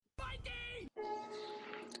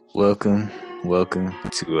Welcome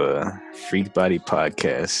to Freak Body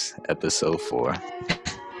Podcast, episode 4.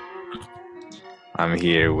 I'm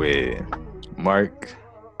here with Mark.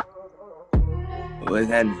 What's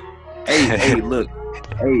happening? Hey, look.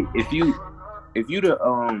 Hey, if you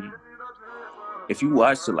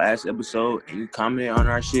watched the last episode and you commented on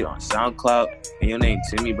our shit on SoundCloud and your name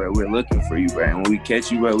Timmy, bro, we're looking for you, bro. And when we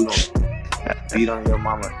catch you, bro, we gonna beat on your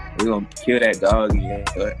mama. We gonna kill that dog again.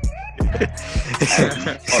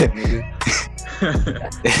 Fuck, nigga.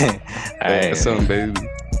 Alright. That's something, baby.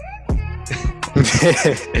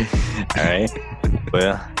 Alright.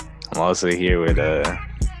 Well, I'm also here with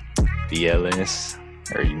BLS,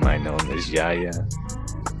 or you might know him as Yaya.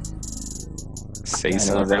 Say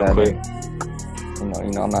something real quick. You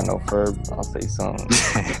know, I'm not no Ferb. I'll say something.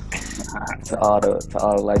 to all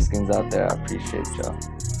the light skins out there, I appreciate y'all.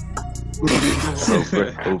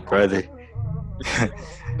 Oh, brother.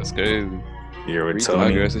 That's crazy. You're with My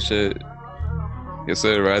Tony. girls and shit. Yes,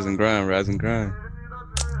 sir. Rise and grind.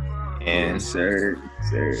 And sir.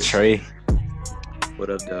 Trey. What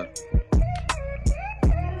up, dog?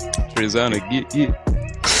 Trizana, get.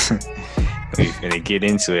 We finna get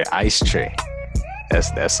into it. Ice Tray.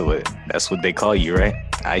 That's what they call you, right?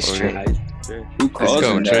 Ice Oh, Tray. yeah. Who Let's calls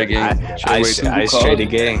go, him Trey that? gang. Ice Tray the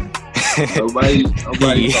gang. Nobody calls him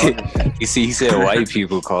that. You see, he said white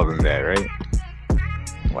people call them that, right?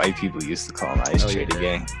 White people used to call him Ice Oh, Tray yeah. the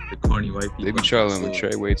gang. The corny white people. They be trolling with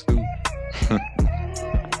Trey way too.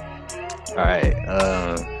 All right.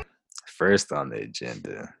 First on the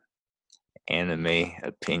agenda, anime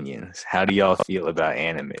opinions. How do y'all feel about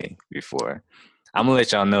anime? Before I'm gonna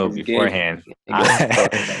let y'all know It's beforehand.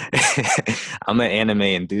 I'm an anime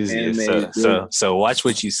enthusiast, Anime is so watch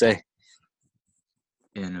what you say.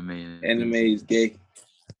 Anime. Anime is gay.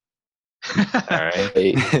 All right.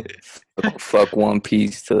 Hey, fuck One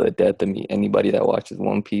Piece to the death of me. Anybody that watches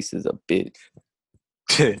One Piece is a bitch.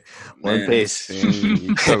 One Man. Piece.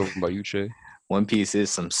 You talking about you, Trey? One Piece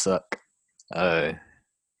is some suck.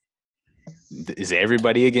 Is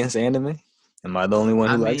everybody against anime? Am I the only one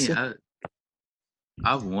who likes it?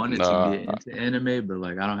 I've wanted Nah. to get into anime, but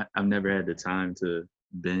like I've never had the time to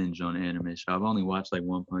binge on anime. So I've only watched like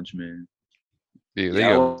One Punch Man. Yeah, they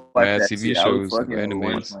I got watch mad that TV shit. I was shows, fucking with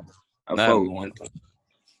One animes. Punch. I Nah, fuck with One Punch.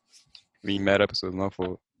 mad episodes, my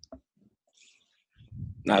fault.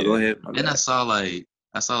 Nah, Yeah. go ahead. My And bad. I saw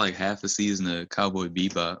like half a season of Cowboy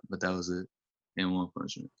Bebop, but that was it. In One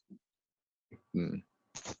Punch Man.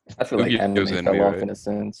 I feel Who like gives anime anime, fell off right? in a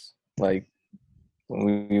sense. Like when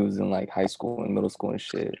we was in like high school and middle school and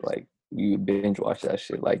shit, like you would binge watch that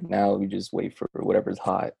shit. Like now you just wait for whatever's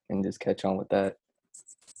hot and just catch on with that.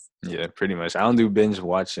 Yeah, pretty much. I don't do binge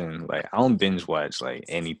watching. Like I don't binge watch like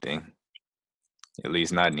anything. At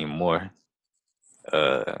least not anymore.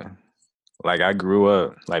 Like I grew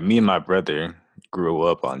up. Like me and my brother grew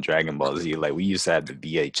up on Dragon Ball Z. Like we used to have the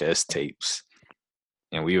VHS tapes,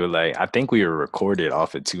 and we were like, I think we were recorded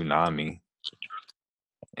off of Toonami,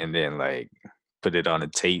 and then like put it on a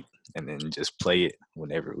tape, and then just play it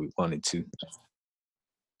whenever we wanted to.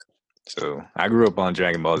 So I grew up on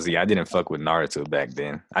Dragon Ball Z. I didn't fuck with Naruto back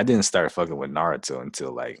then. I didn't start fucking with Naruto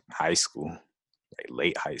until like high school, like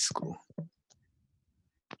late high school.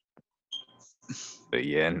 But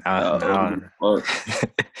yeah, Fuck.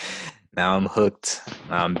 now I'm hooked.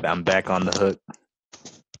 I'm back on the hook.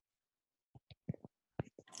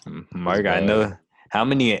 Mark, I know. How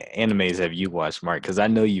many animes have you watched, Mark? Because I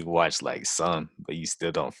know you've watched like some, but you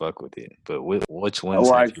still don't fuck with it. But which ones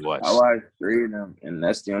have you watched? I watched 3 of them, and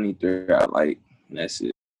that's the only 3 I like. And that's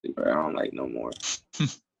it. I don't like no more.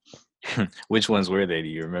 Which ones were they? Do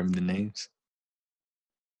you remember the names?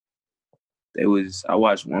 I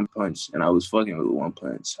watched One Punch, and I was fucking with One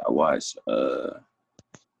Punch. I watched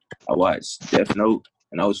Death Note,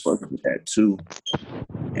 and I was fucking with that too.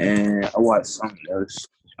 And I watched something else.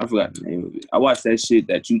 I forgot the name of it. I watched that shit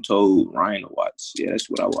that you told Ryan to watch. Yeah, that's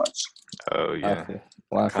what I watched. Oh yeah.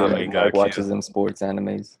 I feel Kami like got Mark watches killed. them sports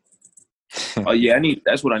animes. Oh yeah,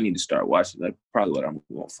 that's what I need to start watching. Like probably what I'm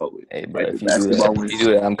gonna fuck with. Hey, bro, Like, if the you do basketball that,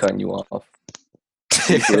 ones. I'm cutting you off.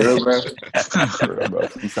 You for real, bro? For real, bro.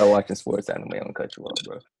 If you start watching sports anime, I'm gonna cut you off,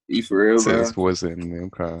 bro. You for real, bro? Says sports anime. I'm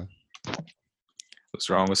crying. What's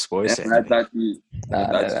wrong with sports? Damn, I thought you. Nah, I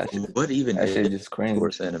thought that you- shit, What even that shit is just cringe.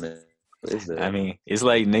 sports anime? What is that? I mean, it's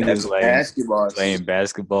like That's niggas like basketball. playing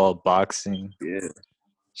basketball, boxing, Yeah,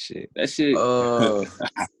 shit. that shit. Oh,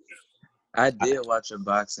 I did watch a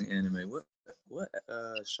boxing anime. What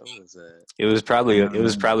show was that? It was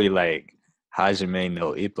probably like Hajime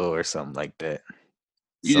no Ippo or something like that.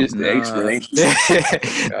 You just the Nah.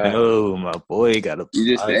 explanation. No, my boy got a You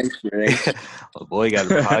just the pod- explanation. my boy got a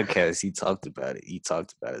podcast. He talked about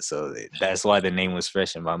it. So that's why the name was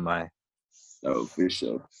fresh in my mind. Oh, for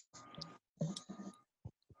sure.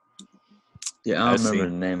 Yeah, I I don't see. remember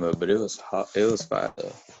the name of it, but it was hot. It was fire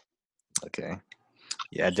though. Okay.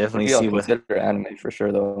 Yeah, I What definitely do y'all see what. consider anime for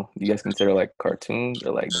sure though? Do you guys consider like cartoons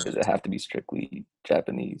or like does it have to be strictly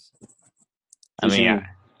Japanese? I What you mean, mean?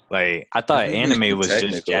 like I thought think anime it's was just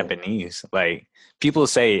technical. Japanese. Like people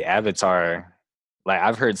say Avatar. Like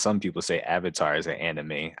I've heard some people say Avatar is an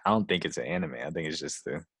anime. I don't think it's an anime. I think it's just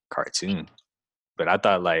a cartoon. But I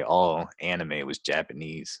thought like all anime was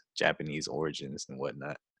Japanese origins and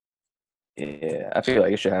whatnot. Yeah, I feel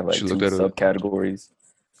like it should have like Should two look that up. subcategories.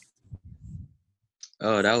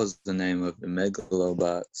 Oh, that was the name of the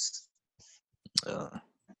Megalobox. Uh,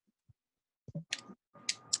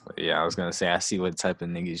 but yeah, I was gonna say I see what type of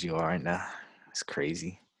niggas you are right now. It's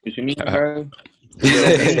crazy. What you mean, bro?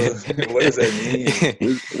 What does that mean?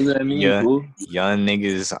 What does that mean, Yeah. fool? Young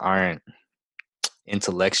niggas aren't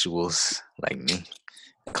intellectuals like me. You don't have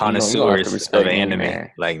to Connoisseurs of respect me, anime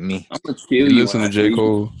man. like me. I'm gonna You kill you. listen when to I J. see you.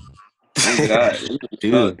 Cole. Oh God,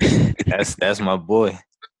 Dude, that's my boy.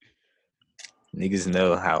 Niggas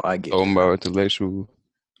know how I get. Talking about intellectual.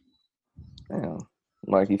 Damn.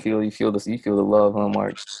 Mark, you feel the love, huh,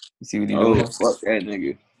 Mark? You see what he Oh, doing? fuck that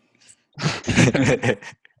nigga.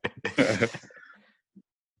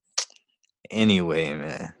 Anyway,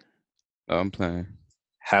 man, I'm playing.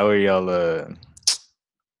 how are y'all?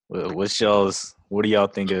 What do y'all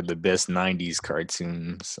think of the best '90s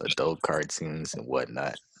cartoons, adult cartoons, and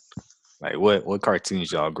whatnot? Like, what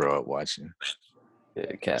cartoons y'all grow up watching?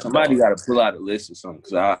 Yeah, cat. Somebody dog. got to pull out a list or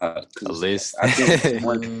something, A list? I think the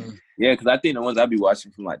ones, yeah, because I think the ones I be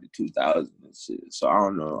watching from like the 2000s and shit. So I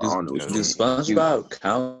don't know. I don't know what you Does mean. SpongeBob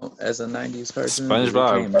count as a '90s cartoon? 'Cause it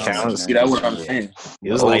SpongeBob came out in counts. See, that's what I'm 99. saying.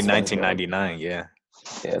 It was The like old SpongeBob. 1999. Yeah.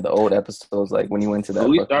 Yeah, the old episodes, like when you went to that So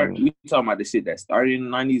we fucking talking about the shit that started in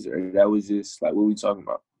the 90s, or that was just like what we talking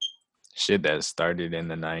about? Shit that started in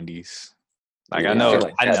the 90s. Like Yeah, I know, shit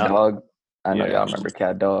like Cat Dog. I know Yeah. y'all remember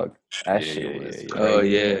Cat Dog. That Yeah, shit yeah, was yeah. Oh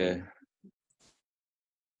crazy. yeah,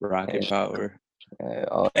 Rocket Yeah. Power.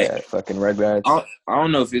 All that fucking Rugrats. I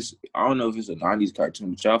don't know if it's a 90s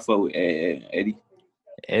cartoon, but y'all fuck with Eddie.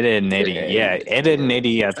 Ed, Ed and Eddie. Yeah, Ed and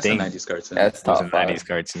Eddie, I That's a think '90s cartoon. That's was a top 90s 5.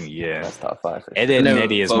 cartoon. Yeah. That's top 5 for Ed, sure. Ed and Never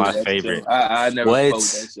Eddie is fuck my with that favorite. show. I never What? fuck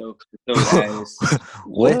with that show. So ass.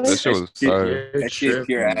 What? That shit was fire. That shit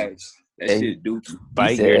pure ass. That Hey. shit dookie.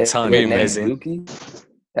 Bite You your said tongue, Ed and Eddie peasant. Dookie?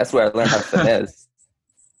 That's where I learned how to finesse.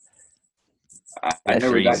 I That's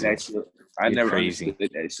never got crazy. that shit. I You're never crazy.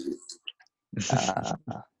 understood that shit.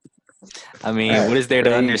 I mean, That's what is there to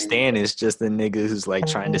crazy. understand? It's just a nigga who's like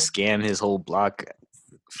trying to scam his whole block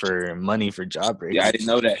for money for jawbreakers. Yeah, I didn't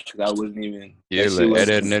know that because I wasn't even. Yeah, that shit like Ed, wasn't-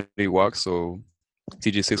 Ed and Eddie walk so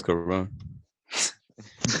TJ6 could run.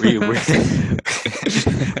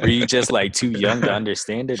 Were you just like too young to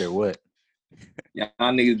understand it or what? Y'all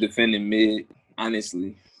niggas defending mid,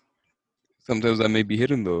 honestly. Sometimes I may be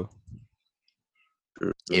hidden though.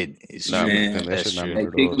 It's Nah, true. Man, that That's shit not true. They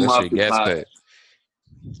murder kick though. him That off shit the gas pot. pack.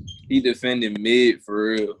 He defending mid for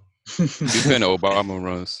real. Defend Obama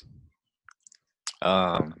runs.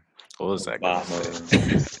 What was that? gonna say?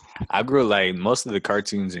 Obama. I grew like most of the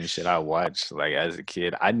cartoons and shit I watched like as a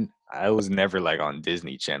kid. I was never like on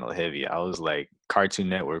Disney Channel heavy. I was like Cartoon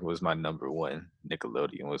Network was my number 1.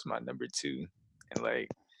 Nickelodeon was my number 2, and like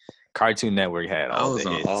Cartoon Network had I all was the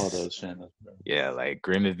on hits. all those channels, bro. Yeah, like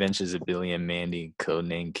Grim Adventures of Billy and Mandy,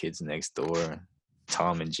 Codename Kids Next Door,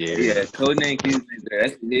 Tom and Jerry. Yeah, Codename Kids Next Door.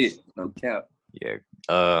 That's it. No cap.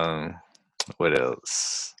 Yeah. What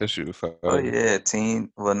else? That shit was fire. Oh yeah,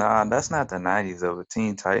 Well, nah, that's not the '90s though. But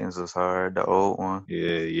Teen Titans was hard. The old one.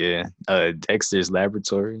 Yeah. Dexter's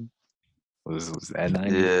Laboratory was that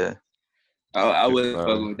 90s? Yeah. I wasn't Wow.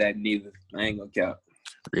 fucking with that neither. I ain't gonna cap.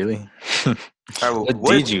 Really? Alright,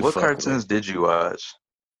 What did you What fuck cartoons did you watch?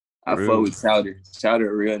 I Real. fuck with Chowder.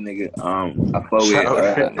 Chowder, a real nigga. I fuck with.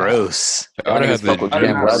 Chowder. Gross. I would Y'all have niggas fuck the with Chowder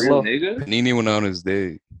Camp not a real Laszlo? nigga. Panini went on his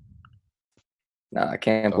day. Nah,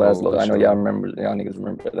 Camp Oh, Laszlo. I know sure. y'all niggas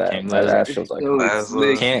remember that. Camp That Laszlo. show's like Yo, Laszlo.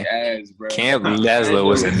 slick Camp- ass, bro. Camp Laszlo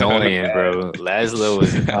was annoying, bro. Laszlo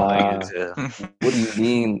was annoying as hell. What do you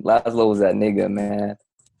mean? Laszlo was that nigga, man.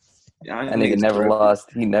 Y'all That nigga niggas never broke.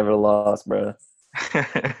 lost. He never lost, bro.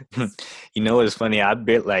 You know what's funny? I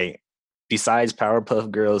bet like besides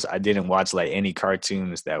Powerpuff Girls, I didn't watch like any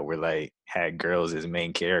cartoons that were like had girls as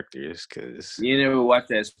main characters. Cause You never watch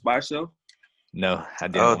that Spot Show? no, I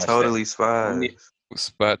didn't. Oh, watch Totally Spies.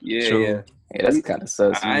 Spot Yeah, show. yeah. Yeah, that's kind of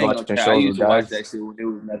sus. I You ain't watching gonna tell. I shows used with to watch guys? that shit when it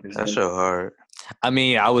was nothing. That show hard. I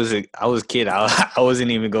mean, I was a kid. I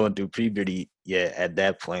wasn't even going through puberty yet at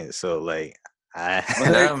that point. So like,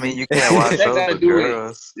 That mean you can't watch That shows gotta with do it.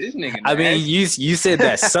 girls. This nigga. I mean, nasty. you said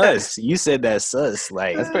that sus. You said that sus.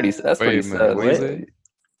 Like That's pretty Wait a sus. minute, what is What? it?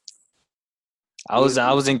 I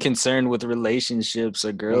wasn't concerned with relationships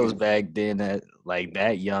or girls back then at like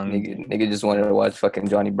that young. Nigga just wanted to watch fucking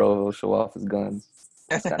Johnny Bravo show off his guns.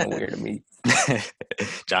 That's kind of weird to me.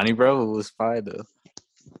 Johnny Bravo was fine though.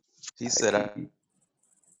 He said,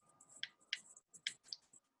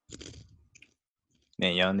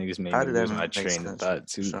 Man, y'all niggas made "How me did that lose my make train of sense?" thought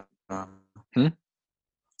too. Sean?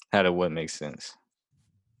 How did what make sense?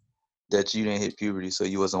 That you didn't hit puberty, so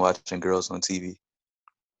you wasn't watching girls on TV.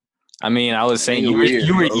 I mean, I was saying Nigga weird,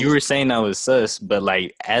 bro. you were saying I was sus, but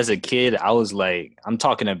like as a kid, I was like, I'm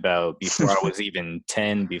talking about before I was even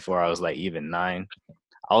 10, before I was like even 9.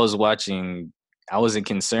 I wasn't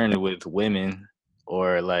concerned with women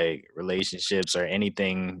or like relationships or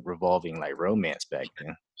anything revolving like romance back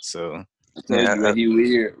then. So Tell you, he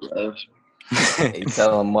weird, bro. Hey,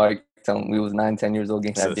 tell him, Mark. Tell him we was 9, 10 years old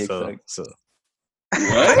getting that dick sucked.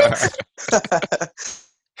 What?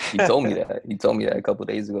 He told me that. He told me that a couple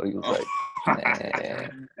days ago. He was like,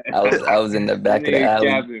 man, I was in the back of the Nigga alley.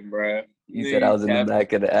 capping, bro. He said I was in the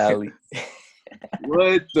back of the alley.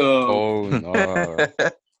 What the? Oh no.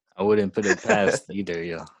 I wouldn't put it past either,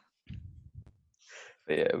 yo.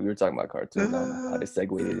 But yeah, we were talking about cartoons. I don't know how to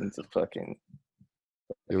segue it into fucking.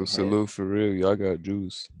 Yo, salute for real. Y'all got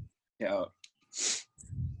juice. Yeah.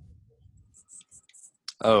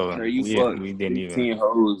 Oh, Bro, you we fucked didn't even. 15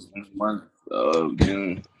 hoes in the month of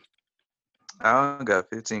June. I don't got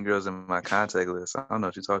 15 girls in my contact list. I don't know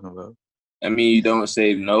what you're talking about. I mean, you don't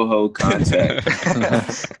save no hoe contact.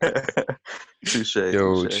 Touche.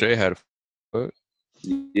 Yo, touche. Trey had a what?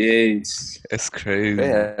 Yes. That's crazy. They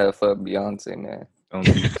have fuck Beyonce, man. Don't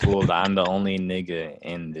be fooled. I'm the only nigga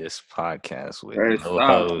in this podcast with Bro, no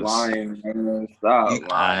stop hoes. lying, man. Stop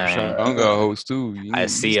lying. Sean got hoes too. I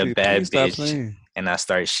see a bad stop bitch playing. and I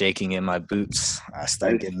start shaking in my boots. I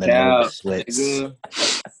start That's getting the cap, nervous sweats. nigga.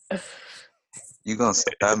 You gonna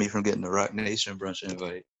stop me from getting the Rock Nation brunch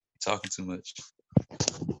invite? Talking too much.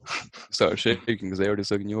 Start shaking because they already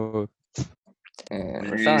sucking you off. And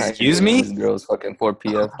Man, Rashawn, excuse me? This girl's fucking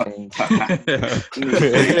 4PF chain.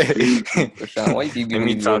 Rashawn, why you keep Let giving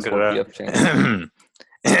me these girls talk 4PF chain?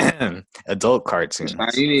 about adult cartoons. Nah,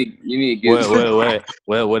 you need to get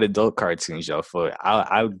What adult cartoons y'all for?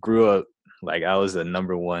 I grew up like I was the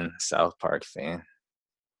 #1 South Park fan.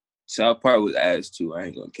 South Park was ass too. I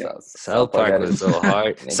ain't gonna cap. South Park was so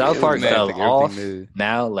hard. Nigga, South it Park was fell everything off. there.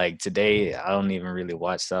 Now, like today, I don't even really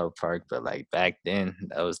watch South Park, but like back then,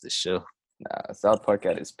 that was the show. Nah, South Park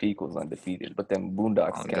at its peak was undefeated, but then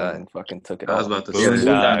Boondocks Oh, came God. and fucking took it I was off. about to say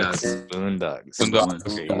Boondocks.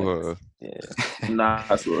 Boondocks. Boondocks. Yeah. Nah,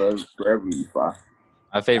 that's whatever you find.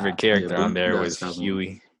 My favorite character on there Boondocks was has one.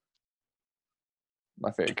 Huey.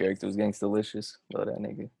 My favorite character was Gangstalicious. Love that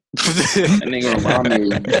nigga. That nigga remind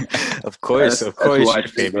me of Of course, That's your why I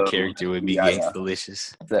favorite think, character would be yeah, yeah.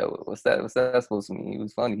 Gangstalicious. What's that supposed to mean? He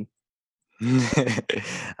was funny.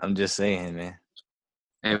 I'm just saying, man.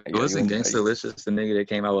 And Yeah, wasn't you- Gangstalicious the nigga that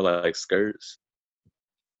came out with like skirts?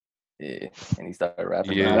 Yeah, and he started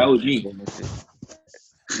rapping. Yeah. Nah, that was me.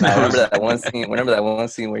 Nah, remember that one scene? Remember that one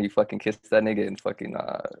scene where he fucking kissed that nigga and fucking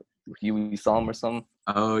Huey saw him or something?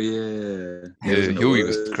 Oh yeah. Yeah, in the Huey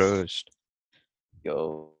was woods. crushed.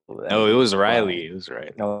 Yo. No, it was Riley. It was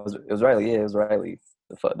Riley. No, it was Riley. Yeah, it was Riley.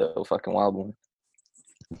 The fucking wild one.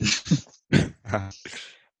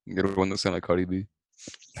 Get one that sound like Cardi B.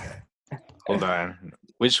 Hold on.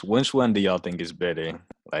 Which one do y'all think is better?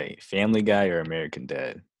 Like Family Guy or American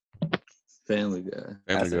Dad? Family Guy.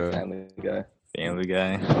 I Family said Guy. Family Guy. Family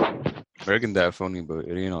Guy. American Dad funny, but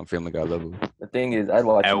it ain't on Family Guy level. The thing is, I'd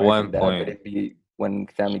watch At American one Dad, point. but it'd be when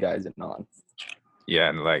Family Guy isn't on. Yeah,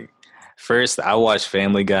 and like first I watched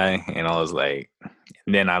Family Guy and I was like,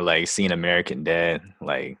 and then I like seen American Dad.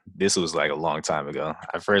 Like this was like a long time ago.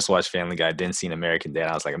 I first watched Family Guy, then seen American Dad.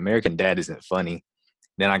 I was like, American Dad isn't funny.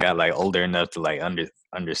 Then I got like older enough to like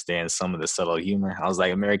understand some of the subtle humor. I was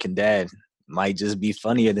like, American Dad might just be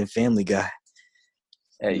funnier than Family Guy.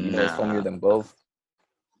 Hey, you know what's funnier Nah. than both?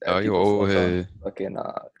 That Oh, you people old slept on head. Fucking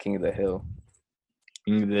King of the Hill.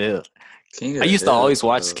 King of the Hill. King of I the used to Hill, always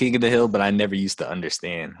watch bro. King of the Hill, but I never used to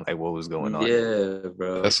understand like what was going on. Yeah,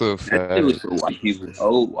 bro. That's a That shit was fact. for white people.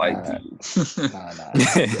 Old white Nah. people.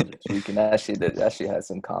 Nah. Tweaking. That shit has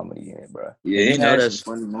some comedy in it, bro. Yeah, You it know had that's-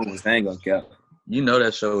 some funny moments. I ain't gonna cap. You know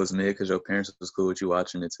that show was mid because your parents was cool with you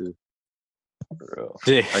watching it too. For real.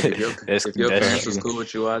 Like if your, That's if your that's parents was true. cool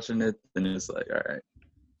with you watching it, then it's like, all right.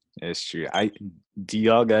 It's true. Do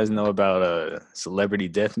y'all guys know about Celebrity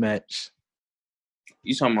Deathmatch?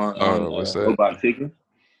 You talking about what's that? Robot Chicken?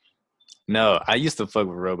 No, I used to fuck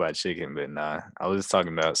with Robot Chicken, but nah, I was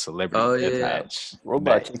talking about Celebrity Oh, yeah. Deathmatch.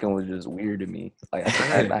 Robot Match. Chicken was just weird to me. Like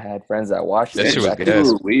I had friends that watched That it. shit was back That in-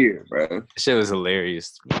 gas. was weird, bro. That shit was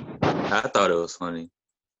hilarious. I thought it was funny.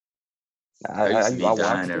 I I used to be watched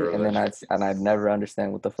dying it, at and then Robot I'd never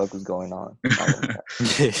understand what the fuck was going on.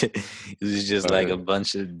 It was just like a Right.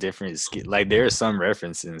 bunch of different like there are some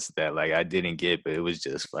references that like I didn't get, but it was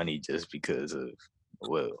just funny just because of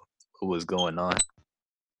what was going on.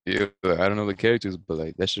 Yeah, I don't know the characters, but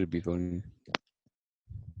like that should be funny.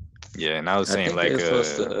 Yeah, and I was I saying think like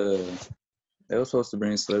they were supposed to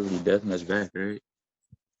bring Celebrity Deathmatch back, right?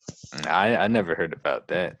 I never heard about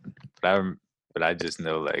that, but I just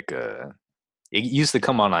know like it used to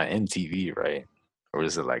come on MTV, right? Or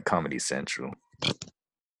was it like Comedy Central? It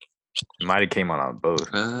might have came on both.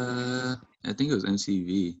 I think it was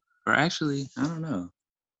MTV. Or actually, I don't know.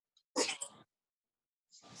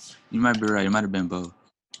 You might be right. It might have been both.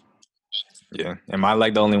 Yeah. Am I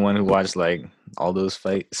like the only one who watched like all those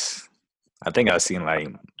fights? I think I've seen like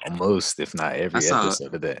most, if not every saw-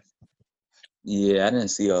 episode of that. Yeah, I didn't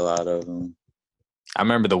see a lot of them. I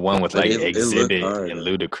remember the one with But like it looked Exhibit hard, and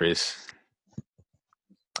though. Ludacris.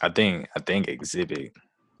 I think Exhibit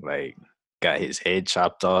like got his head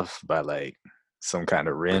chopped off by like some kind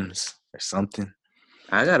of rims or something.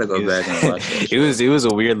 I gotta go It was, back and watch that. it was a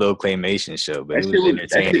weird little claymation show, but it was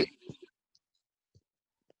entertaining.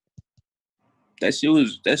 That shit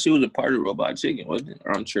was a part of Robot Chicken, wasn't it?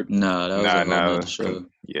 Or I'm tripping. No, that was a whole nother show.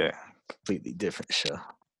 Yeah, completely different show.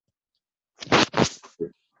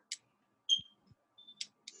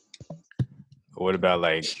 What about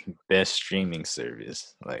like best streaming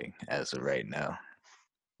service, like as of right now?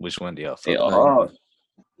 Which one do y'all They fuck with?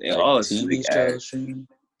 all Like TV sweet show ass. streaming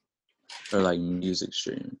or like music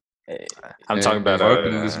streaming. I'm talking about I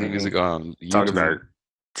can listen to music on YouTube. talking about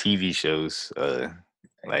TV shows,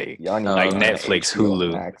 like Y'all need like to listen to Netflix, HBO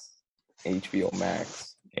Hulu, Max, HBO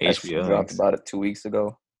Max. That shit HBO. dropped about it 2 weeks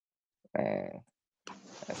ago. Man,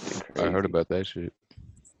 that shit crazy. I heard about that shit.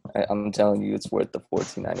 I'm telling you, it's worth the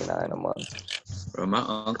 $14.99 a month. Bro, my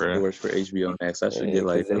uncle Bruh. works for HBO Max. I should Yeah, get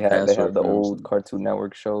like 'cause a they have password the from him. old Cartoon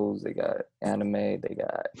Network shows. They got anime. They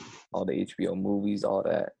got all the HBO movies, all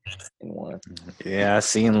that in one. Yeah, I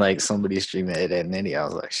seen like somebody streaming it at Nitty. I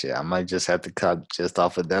was like, shit, I might just have to cop just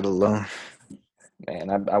off of that alone. Man,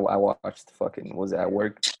 I watched fucking, was it at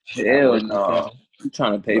work? Hell no. You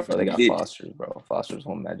trying to pay Bro, for they the got dick. Foster's, bro. Foster's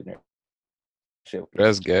Home Imaginary. Shit.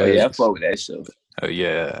 That's Oh gas. yeah, I fuck with that show. Oh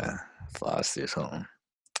yeah, Foster's Home.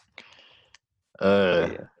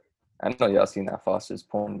 Yeah. I know y'all seen that Foster's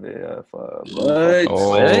porn video for What?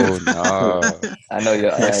 Oh nah. I know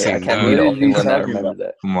y'all. I seen can't that. be the What only is he one that talking remembers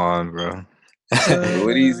that. Come on, bro.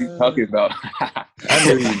 What is he talking about? I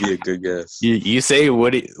knew he'd be a good guess. You say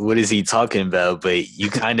what is he talking about, but you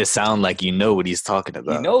kind of sound like you know what he's talking He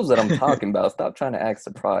about. knows what I'm talking about. Stop trying to act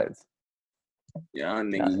surprised. Y'all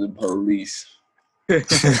niggas the police.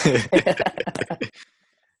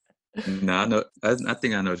 No, I know. I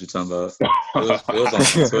think I know what you're talking about. It was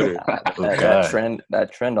on Twitter.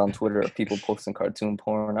 that trend on Twitter of people posting cartoon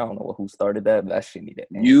porn. I don't know who started that, but that shit needed.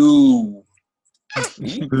 You.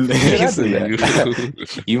 Me? When did I do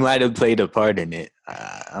that? You might have played a part in it.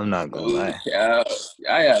 I'm not gonna lie. Yeah,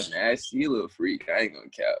 y'all nasty. You little freak. I ain't gonna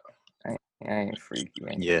cap. I ain't freaky.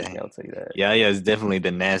 Yeah. I'll tell you that. Yeah, it's definitely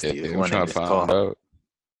the nastiest I'm one in trying this to find call. out.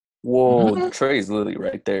 Whoa, Trey's literally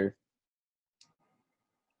right there.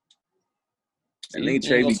 And nigga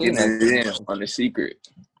Trey be getting it in on the secret.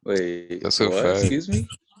 Wait, That's a what? fact. Excuse me?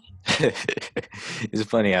 It's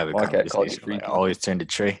funny how the Wildcat called you conversation freaky. always turned to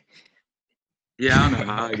Trey. Yeah, I don't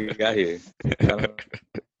know how I got here. I don't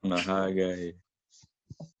know how I got here.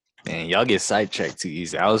 Man, y'all get sidetracked too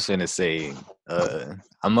easy. I was finna say,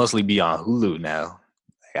 I mostly be on Hulu now.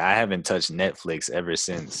 Like, I haven't touched Netflix ever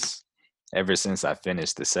since I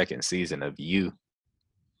finished the second season of You.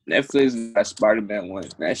 Netflix got Spider-Man 1.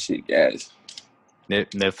 That shit gas.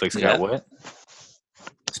 Netflix Yeah. got what?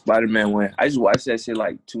 Spider-Man 1. I just watched that shit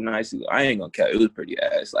like 2 nights ago. I ain't gonna cap. It was pretty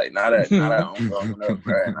ass. Like, now that I'm growing up,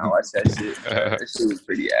 bro, and I watched that shit, bro, that shit was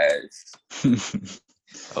pretty ass.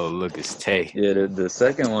 Oh, look, it's Tay. Yeah, the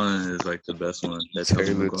second one is like the best one. That's Tobey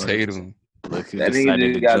Taylor Maguire. Tatum. Look who That decided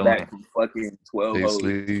nigga to just got join. back from fucking 12 Big hoes.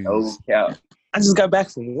 sleeves. No cap. I just got back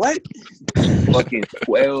from what? Fucking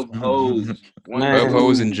 12 hoes. One 12 Man.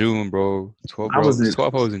 hoes in June, bro. 12 I was bro. in-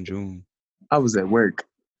 12 hoes in June. I was at work.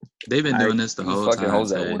 They've been doing this the You whole fucking time.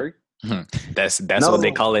 hoes at Tay. work? That's No. what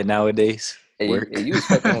they call it nowadays. Hey, Work. you was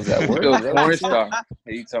fucking hoes at work? Yo, Is that what porn you said? star.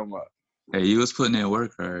 What you talking about? Hey, you was putting in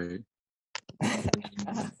work, all right.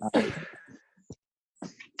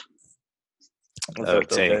 What's up,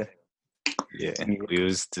 Tay. though? Yeah, we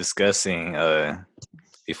was discussing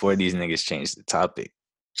before these niggas changed the topic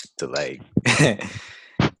to like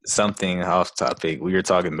something off topic. We were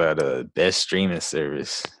talking about a best streaming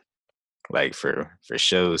service, like for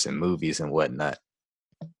shows and movies and whatnot.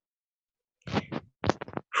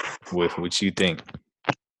 What you think?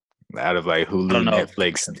 Out of like Hulu, don't know.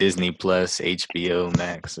 Netflix, Disney Plus, HBO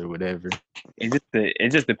Max, or whatever.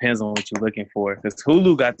 It just depends on what you're looking for. Because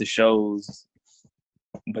Hulu got the shows,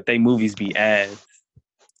 but they movies be ads.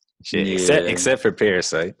 Shit, Yeah. except for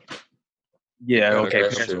Parasite. Yeah, Yeah, okay.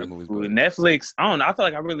 that's Parasite true. was cool. Netflix, I don't know. I feel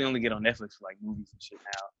like I really only get on Netflix for like movies and shit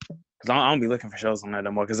now. Because I don't be looking for shows on that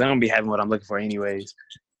no more. Because I don't be having what I'm looking for anyways.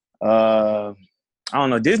 I don't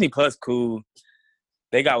know. Disney Plus, cool.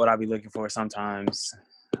 They got what I be looking for sometimes.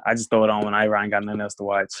 I just throw it on whenever I ain't got nothing else to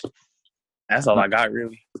watch. That's all I got,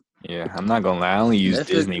 really. Yeah, I'm not gonna lie. I only use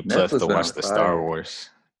Disney Plus Netflix to been watch on the fire. Star Wars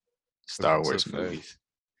So fast. movies.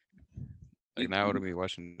 Like now, I would be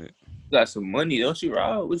watching it. You got some money, don't you,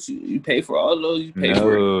 Rob? What you pay for all those? You pay No,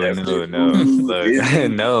 for no. Hulu, Look,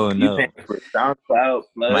 Disney. no. You pay for SoundCloud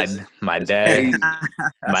Plus. My That's dad, crazy.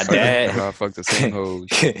 my How dad. I fuck the same hoes.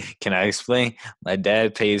 Can I explain? My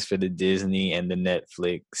dad pays for the Disney and the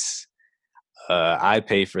Netflix. I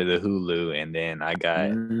pay for the Hulu, and then I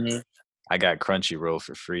got Crunchyroll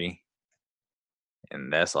for free,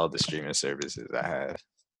 and that's all the streaming services I have.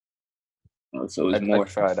 Oh, so I it's more.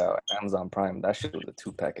 tried out Amazon Prime. That shit was a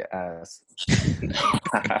 2-pack of ass.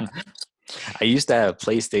 I used to have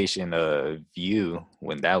PlayStation View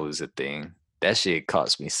when that was a thing. That shit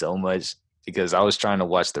cost me so much because I was trying to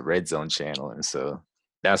watch the Red Zone channel, and so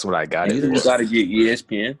that's what I got You it just for. gotta get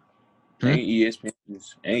ESPN. Hmm? Ain't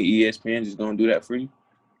ESPN just gonna do that for you?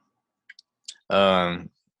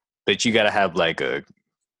 But you gotta have like a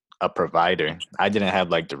provider. I didn't have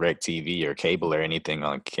like DirecTV or cable or anything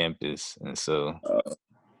on campus, and so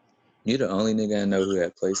You the only nigga I know who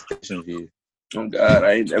had PlayStation View. Oh God,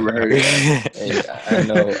 I ain't never heard of that. Hey,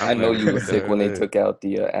 I know you were never sick when they heard took out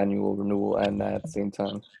the annual renewal and that at the same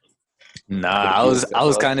time. Nah, I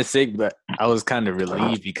was kind of sick, but I was kind of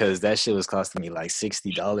relieved because that shit was costing me like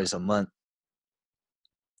 $60 a month.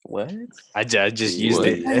 What? I just used What?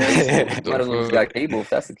 it. Might as well just got cable if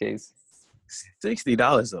that's the case.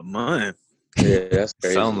 $60 a month. Yeah, that's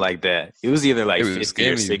crazy. Something like that. It was either like It was 50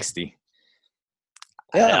 or scamming you. 60.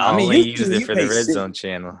 Yeah, I I mean, only usually used it you for the pay Red six- Zone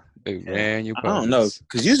channel. They ran your I don't know. pockets.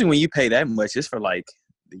 Because usually when you pay that much, it's for like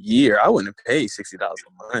the year. I wouldn't have paid $60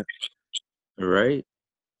 a month. Right?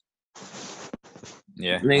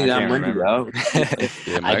 Yeah, Nigga I got can't money, remember. dog.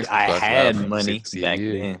 Yeah, Max I cost had about money 60 a back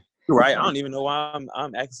year. then. You're right. I don't even know why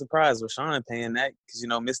I'm acting surprised with Sean paying that. Because,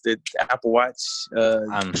 Mr. Apple Watch,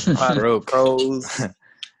 I'm iPod broke. Pros,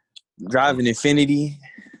 driving Infinity,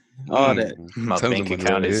 all that. My Tons of bank money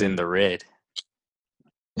account right is here. in the red.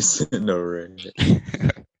 It's in the red.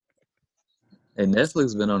 And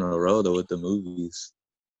Netflix been on a roll though with the movies.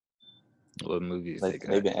 What movies Like they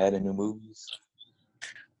they've got? been adding new movies.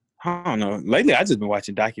 I don't know. Lately, I just been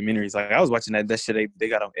watching documentaries. Like, I was watching that shit they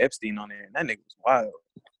got on Epstein on there. And that nigga was wild.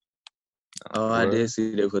 Oh, I Word. did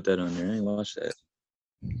see they put that on there. I ain't watched that.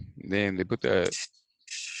 Then they put that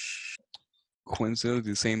coincidentally at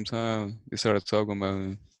the same time they started talking about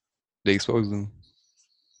him. They exposed him.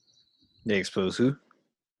 They expose who?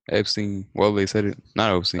 Epstein. Well, they said it.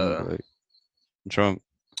 Not Epstein, Uh. but Trump.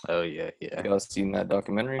 Oh yeah. Y'all seen that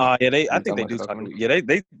documentary? Yeah, I You think talking they about do the talk. documentary?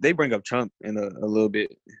 Yeah, they bring up Trump in a little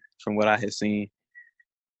bit from what I had seen,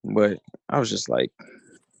 but I was just like,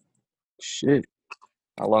 shit.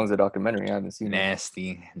 How long is the documentary? I haven't seen it.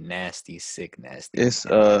 Nasty, sick, nasty. It's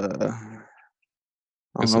It's I'm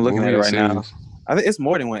a looking at movie it or right now. series? I think it's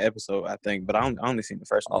more than one episode. I think, but I only seen the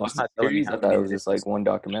first one. Oh, It's not telling me series? how I thought many it was just like one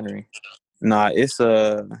documentary. Nah, it's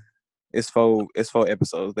four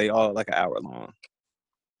episodes. They all like an hour long.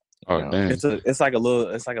 Oh Yeah. damn! It's like a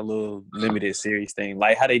little limited series thing,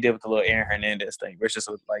 like how they did with the little Aaron Hernandez thing, where it's just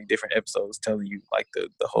with like different episodes telling you like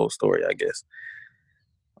the whole story, I guess.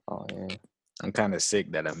 Oh yeah. I'm kind of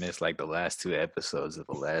sick that I missed like the last 2 episodes of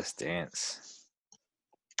The Last Dance.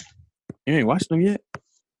 You ain't watched them yet?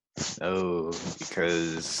 Oh,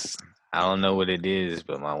 because I don't know what it is,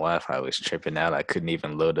 but my Wi-Fi was tripping out. I couldn't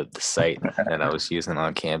even load up the site that I was using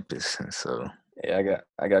on campus, and so Yeah,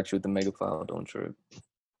 I got you with the mega file. Don't trip.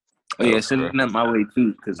 Oh yeah, Okay. send them my way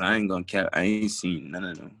too, cause I ain't gonna cap. I ain't seen none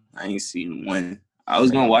of them. I ain't seen one. I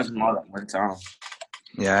was gonna watch them all at one time.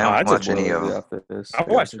 Yeah, I don't I watch just any of Well, them. after this, I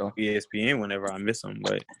yeah, watch sure. ESPN whenever I miss them,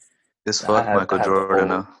 but This I fuck the Michael Jordan.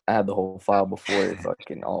 whole, I had the whole file before it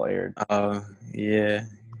fucking all aired. yeah,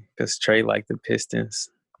 Cause Trey liked the Pistons.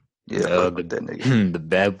 Yeah, No, fuck with that nigga. the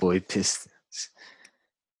bad boy Pistons.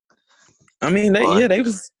 I mean, Boy. they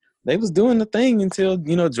was doing the thing until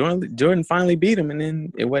Jordan finally beat him, and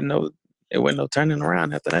then it wasn't no turning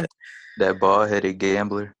around after that. That bald-headed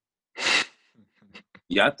gambler.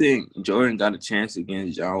 Yeah, I think Jordan got a chance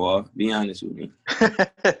against John Wall. Be honest with me.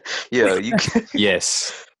 Yo, you can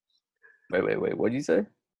Yes. Wait. What'd you say?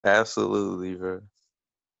 absolutely, bro.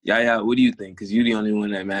 Yeah. What do you think? Because you're the only one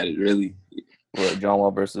that matters, really. What, John Wall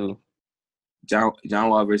versus who? John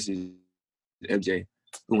Wall versus MJ.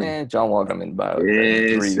 Who win? Man, John Wall coming by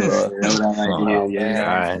Yes, 3, sir. bro. That's what I like to hear. Oh, Yeah,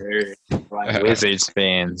 man. sir. Like, Wizards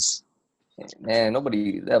fans. Man,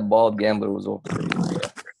 that bald gambler was overrated, bro.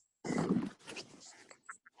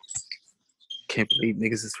 Can't believe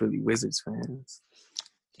niggas is really Wizards fans.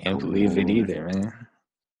 Can't believe it either, man.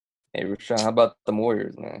 Hey, Rashawn, how about the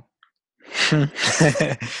Warriors, man?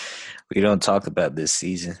 We don't talk about this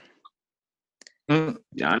season. y'all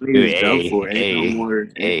Dude, niggas done for. hey,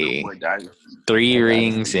 No more dynasty. 3 Yeah,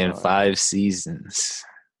 rings dynasty, in fine. 5 seasons.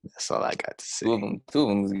 That's all I got to say. Two of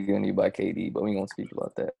them was given to you by KD, but we ain't gonna speak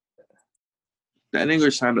about that. That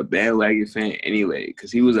nigga signed a bandwagon fan anyway,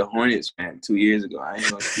 because he was a Hornets fan 2 years ago. I ain't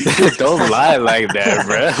gonna speak. Don't lie like that,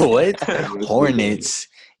 bro. What? I ain't gonna speak Hornets?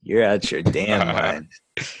 You're out your damn mind.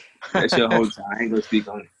 That's your whole time. I ain't gonna speak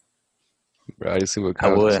on it. Bro, I just see what I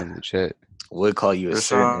would. comments in the chat. Would call you a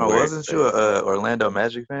certain Rashawn, word. wasn't you a Orlando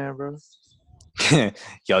Magic fan, bro?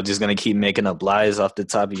 Y'all just gonna keep making up lies off the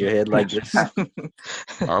top of your head like this?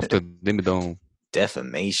 Off the Dimmadome.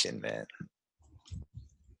 Defamation, man.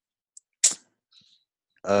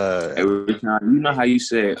 Hey, Rashawn, you know how you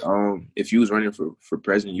said if you was running for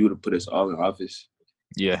president, you would have put us all in office.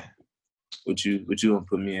 Yeah. What you gonna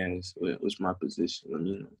put me as? What's my position? Let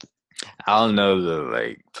me know. I don't know the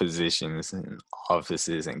like positions and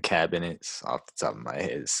offices and cabinets off the top of my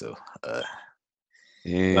head, so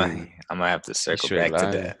Yeah. I might have to circle straight back to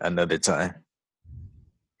lying. that another time.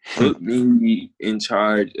 Put me in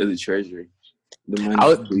charge of the treasury. The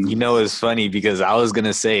money, please. You know, it's funny because I was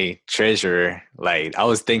gonna say treasurer. Like I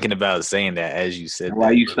was thinking about saying that as you said. Why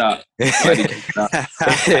that. you stop? Why did you stop?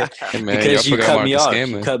 Hey, man, Because y'all you forgot cut about me the off.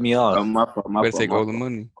 scammer. You cut me off. My fault. My Better fault. take my all the fault.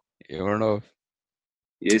 money. You run off.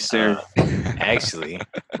 Yes, sir. Actually,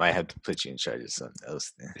 might have to put you in charge of something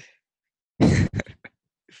else then.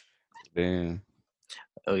 Damn.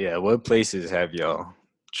 Oh yeah, what places have y'all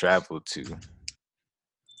traveled to?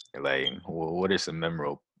 Like, what are some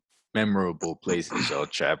memorable places y'all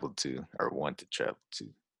traveled to or want to travel to?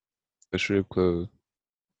 The strip club.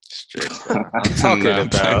 Strip club. I'm talking Nah, I'm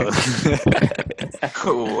about.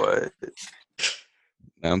 What?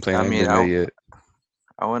 Nah, I'm playing. I I ain't mean, been there yet.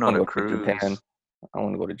 I went I on want a to go to cruise. Japan. I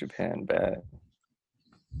want to go to Japan bad,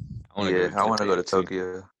 Yeah, I want to go to Japan, too.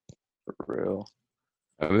 Tokyo. for real.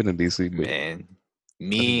 I've been to DC, but Man,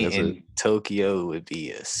 me that's in it. Tokyo would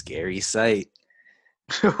be a scary sight.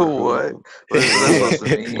 What? What is that supposed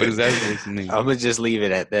to mean? what is that supposed to mean? I'm gonna just leave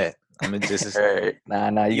it at that. I'm gonna just All right.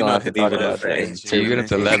 Nah, you You gonna know have to the talk people about that that. ain't So you're gonna have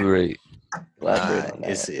to elaborate. Elaborate on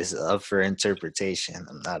it's that. it's up for interpretation.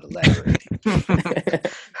 I'm not elaborating.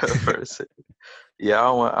 First, yeah, I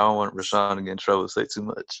don't want Rashawn to get in trouble. Say too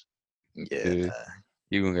much. Yeah, Yeah.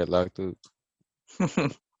 You gonna get locked up.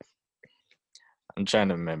 I'm trying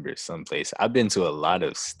to remember someplace. I've been to a lot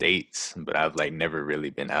of states, but I've like never really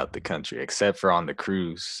been out the country except for on the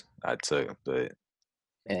cruise I took. But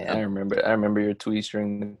Man, I remember your tweets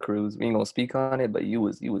during the cruise. We ain't gonna speak on it, but you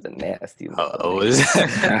was a nasty little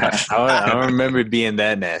I don't remember being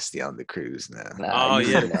that nasty on the cruise now. Nah, Oh you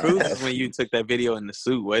yeah, was the cruise is nasty. when you took that video in the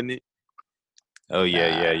suit, wasn't it? Oh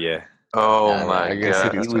yeah. Oh Nah, my I guess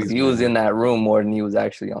god. it is he was in that room more than he was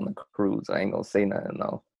actually on the cruise. I ain't gonna say nothing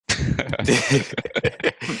though.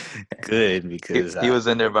 Good because He was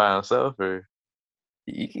in there by himself, or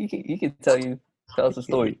He can tell us a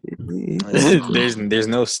story. there's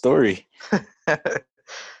no story.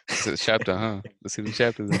 It's a chapter, huh? Let's see the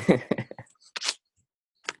chapters. Then.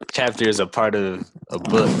 Chapter is a part of a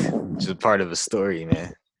book, which is a part of a story,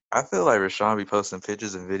 man. I feel like Rashawn be posting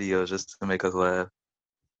pictures and videos just to make us laugh.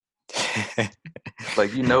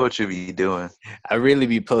 Like, you know what you be doing. I really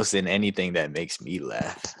be posting anything that makes me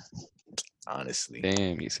laugh. Honestly.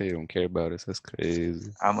 Damn, you say you don't care about us. That's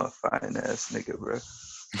crazy. I'm a fine ass nigga, bro.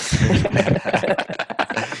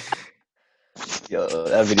 Yo,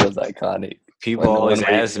 that video's iconic. People When- always when-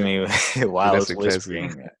 ask me why I was That's excessive.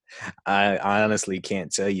 whispering. I honestly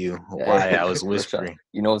can't tell you why I was whispering.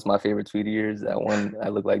 You know what's my favorite tweet of yours? That one I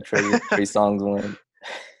look like Trey Songz one.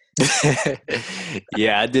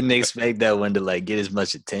 Yeah, I didn't expect that one to like get as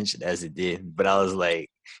much attention as it did, but I was like,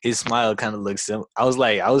 his smile kind of looks I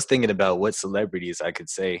was thinking about what celebrities I could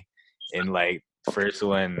say And like first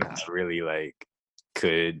one I really like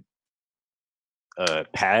could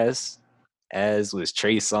pass as was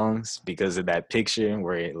Trey Songz because of that picture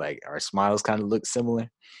where it, like our smiles kind of look similar.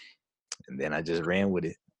 And then I just ran with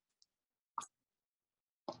it.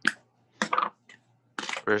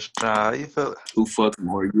 Rashad, how you feel? Who fucked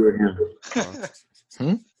more, you or him?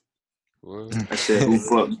 What? I said, who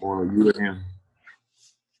fucked more, you or him?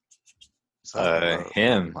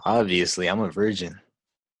 Him, obviously. I'm a virgin.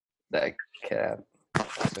 That cap.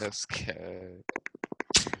 That's cat.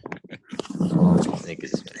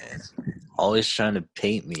 Niggas, man. Always trying to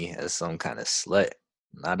paint me as some kind of slut.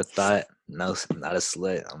 Not a thought. No, not a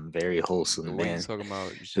slut. I'm very wholesome, What are you man. talking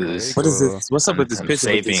about? Who's- What is this? What's up with this I'm picture?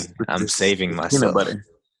 saving. I'm saving peanut myself. butter.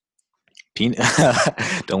 Peanut.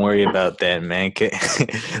 Don't worry about that, man.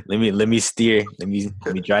 Let me steer. Let me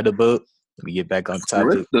drive the boat. Let me get back on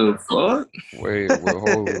topic. What the fuck? Wait, well,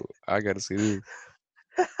 hold. I gotta see this.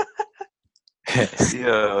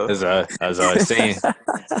 Yeah. as I was saying,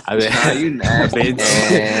 I've Nah, you nasty, I've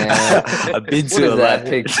been What to is a that lot.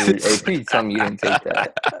 picture? Hey, please tell me you didn't take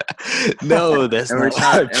that. No, that's And not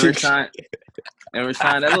Rashawn, my and picture. Rashawn, and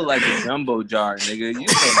Rashawn, that look like a jumbo jar, nigga. You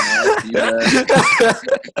so nasty,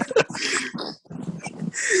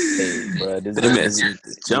 Hey, bro, this Them is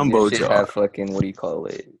jumbo shit jar. have fucking, what do you call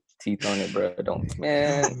it? Teeth on it, bro. Don't,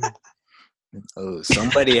 man. Oh,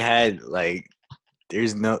 somebody had like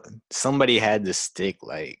somebody had to stick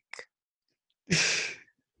like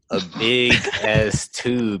a big ass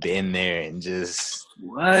tube in there and just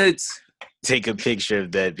What? take a picture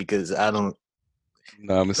of that because I don't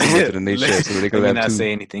No, I'm gonna send it to the Nate chat so they let can me laugh not too.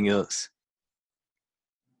 say anything else.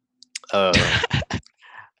 Oh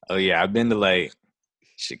yeah, I've been to like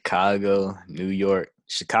Chicago, New York.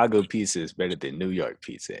 Chicago pizza is better than New York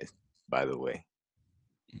pizza, by the way.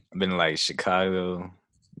 I've been to like Chicago,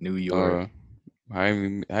 New York. I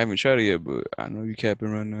haven't tried it yet, but I know you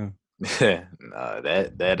capping right now. Nah,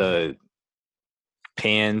 that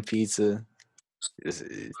pan pizza is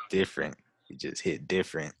different. It just hit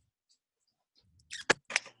different.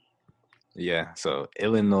 Yeah, so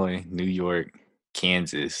Illinois, New York,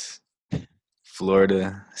 Kansas,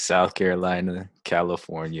 Florida, South Carolina,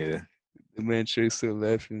 California. The man Trey still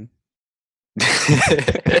laughing.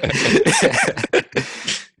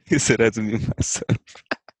 He said that to me myself.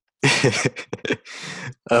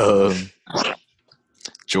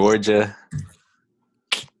 Georgia,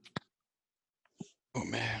 Oh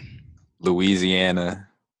man. Louisiana,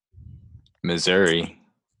 Missouri.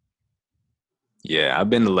 Yeah, I've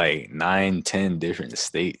been to like 9-10 different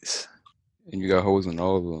states. And you got hoes in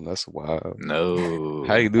all of them. That's wild. No.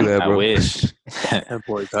 How you do that, bro? I wish. That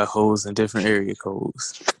boy got holes in different area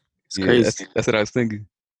codes. It's Yeah, crazy. that's what I was thinking.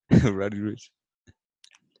 Roddy Rich.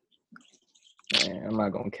 Man, I'm not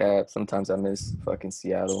gonna cap. Sometimes I miss fucking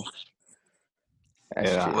Seattle. That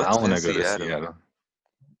Yeah, shit, I want to in go to Seattle? Seattle.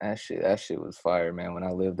 that shit was fire, man. When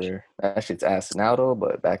I lived there, that shit's ass now though.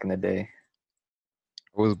 But back in the day,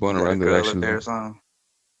 I was born You got a around there girl up actually. there or something?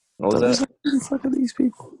 what was that? Who the fuck are these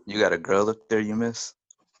people? You got a girl up there you miss?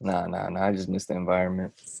 Nah. I just miss the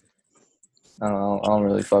environment. I don't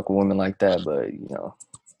really fuck with women like that, but you know,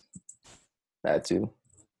 that too.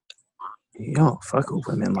 You don't fuck with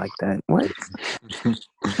women like that. What? All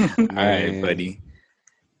right, Man. buddy.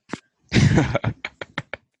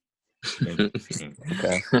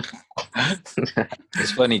 Okay.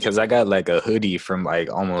 It's funny because I got like a hoodie from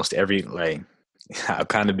like almost every like I've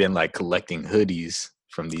kind of been like collecting hoodies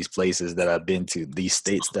from these places that I've been to, these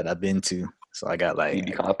states that I've been to. So I got You be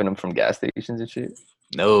like copping them from gas stations and shit.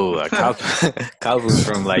 no, I cop them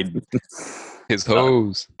from like His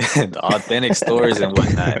hoes. the authentic stores and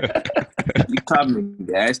whatnot. You copping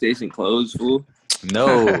gas station clothes, fool?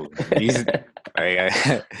 No, these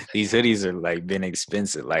these hoodies are like been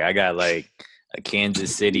expensive. Like I got like a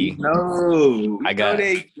Kansas City. No, I got-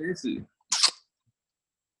 they expensive.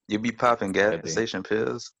 You be popping gas Got it. station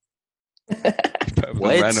pills?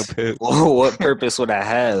 What? Rhino pit. What purpose would I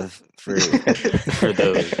have for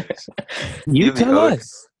those? You You be tell owed-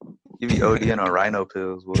 us. You be ODing on rhino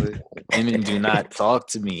pills, boy. Women do not talk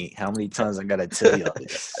to me. How many times I gotta tell y'all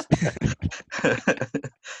this?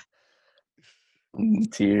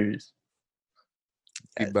 Tears.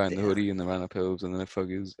 He God buying the damn. hoodie and the Rhino pills and then fuck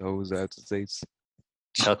his hoes out to states.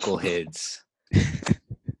 Chuckleheads.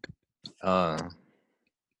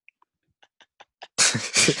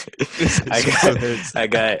 I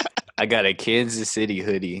got a Kansas City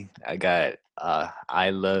hoodie. I got I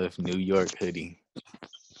love New York hoodie.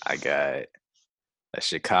 I got a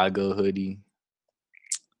Chicago hoodie.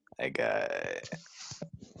 I got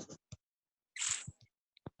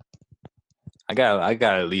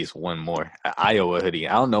at least one more. an Iowa hoodie.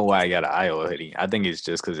 I don't know why I got an Iowa hoodie. I think it's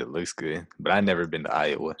just because it looks good. But I've never been to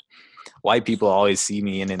Iowa. White people always see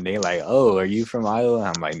me and then they like, "Oh, are you from Iowa?"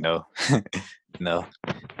 I'm like, "No, no."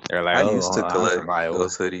 They're like, I "Oh, used to I'm collect from Iowa."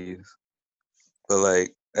 those hoodies, but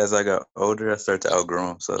like as I got older, I started to outgrow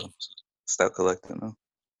them, so stopped collecting them.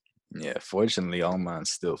 Yeah, fortunately, all mine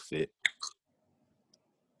still fit.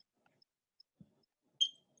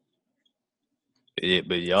 Yeah,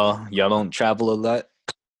 but y'all don't travel a lot.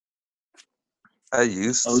 I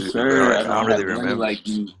used Oh, to, but sir, like, I I don't don't really have money remember. like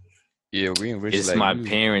you. Yeah, we ain't rich It's like my you.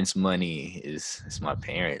 parents' money. It's my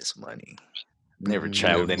parents' money. Never Mhm,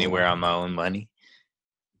 traveled yeah, anywhere on my own money.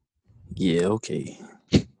 Yeah, okay.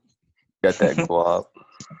 Got that guap.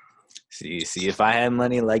 See, if I had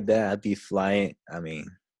money like that, I'd be flying. I mean,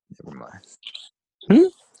 never mind. Hmm?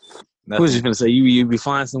 What was you Nothing. finna say? You be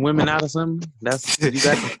flying some women out or something? That's you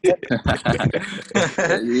got.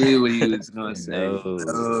 That is what he was gonna say. No,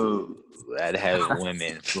 Oh, I'd have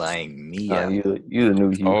women flying me out. You the new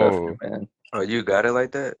Hugh Hefner, Oh, man. Oh, you got it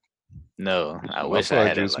like that? No, I my wish I fault,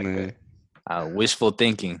 had it Juice like Man. that. Wishful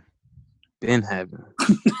thinking. Been having.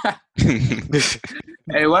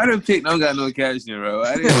 hey, why the pic don't got no caption, bro?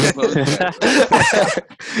 Why did you post that? Bro?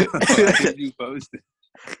 Why did you post it?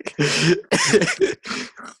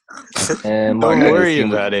 And Don't Mark, worry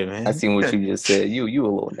about it, man. I seen what you just said. You a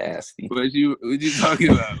little nasty. What you talking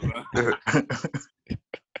about, bro?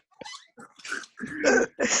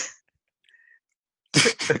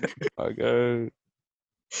 My God.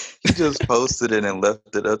 He just posted it and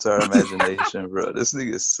left it up to our imagination, bro. This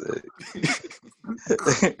nigga's sick.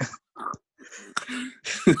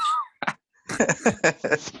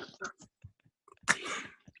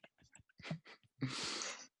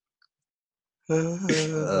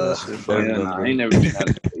 That shit Better funny. Yeah, than nah, I bro. ain't never been out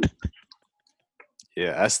of state.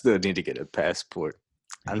 Yeah, I still need to get a passport.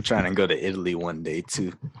 I'm trying to go to Italy one day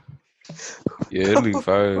too. Yeah, Italy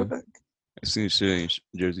fire. I seen shit in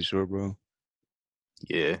Jersey Shore, bro.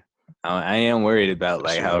 Yeah, I am worried about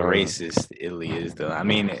like Shit how hard. racist Italy is, though. I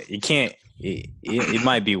mean, it can't. It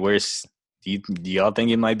might be worse. Do y'all think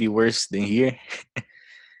it might be worse than here?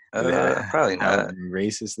 Probably How not.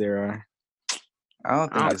 racist there are. I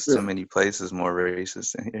don't I think don't it's feel- too many places more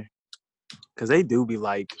racist than here. Cause they do be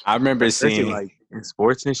like, I remember especially seeing like in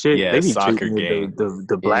sports and shit. Yeah, they be soccer treating game.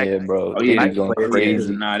 the black. Yeah, bro. Oh They yeah, be going oh, yeah.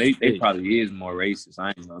 crazy. Nah, they probably is more racist. I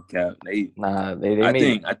ain't gonna cap. Nah, they I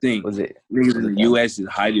made. think Was it? niggas Was in it the them? U.S. is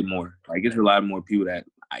hiding more. Like it's a lot more people that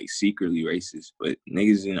like secretly racist, but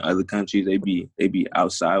niggas in other countries they be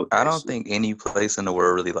outside. With I that don't shit. think any place in the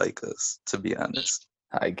world really like us, to be honest.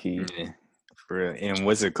 High key. Yeah, for real. And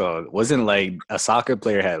what's it called? Wasn't like a soccer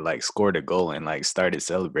player had like scored a goal and like started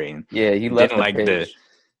celebrating. Yeah, he left Didn't the like pitch.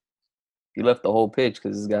 He left the whole pitch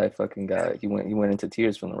because this guy fucking got. He went into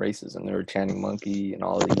tears from the racism. They were chanting "monkey" and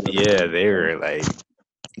all these. Yeah, they were like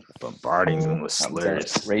bombarding them with I'm telling you,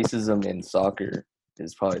 slurs. racism in soccer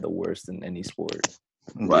is probably the worst in any sport.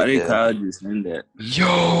 Why they Yeah. Kyle just send that?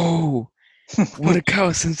 Yo, what a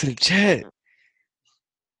cow sent to the chat.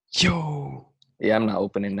 Yo, Yeah, I'm not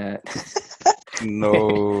opening that.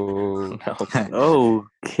 no. I'm not opening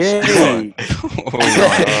Okay.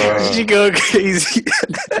 Oh, She go crazy.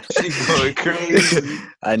 She going crazy.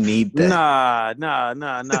 I need that.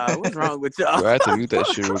 Nah. What's wrong with Yo, y'all? I have to mute that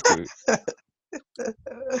shit real quick.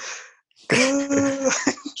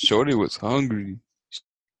 Shorty was hungry.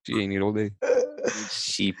 She ain't eat all day.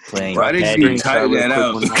 She playing Why did Patty. you type that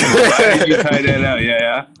out? Why did you type that out?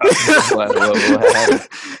 Yeah.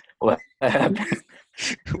 What happened?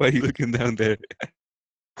 Why you looking down there?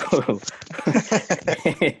 I don't know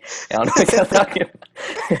what y'all talking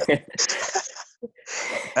about.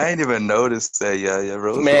 I ain't even noticed that. Yeah,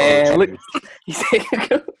 Rose. Man, look. He said,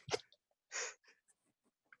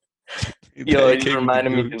 yo, you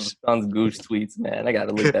reminded me of Sean's Gooch tweets, man. I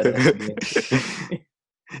gotta look that up again.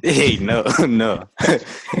 Hey, no.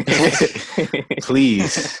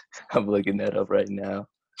 Please. I'm looking that up right now.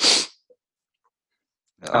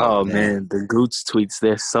 Oh man, the Gooch tweets.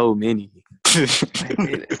 There's so many.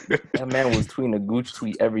 That man was tweeting a Gooch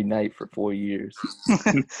tweet every night for 4 years.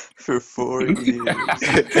 For 4 years.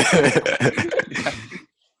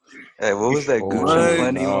 Hey, what was that Gucci What?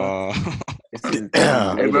 Plenty one? Nah. This is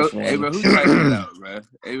Hey bro, who typed that out, bro?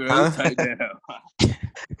 Hey bro, Huh? who typed that out?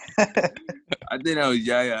 I think that was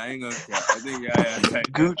Yaya. I ain't gonna cap. I think Yaya typed that out.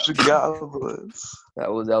 Gucci Goblins.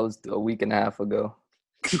 That was a week and a half ago.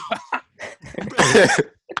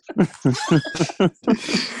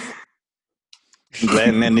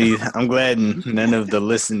 I'm glad none of the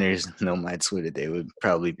listeners know my Twitter. They would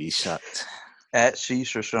probably be shocked. At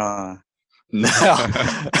Sheesh Sean. No.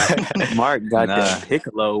 Mark got Nah. that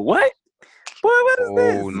Piccolo. What? Boy, what is Oh,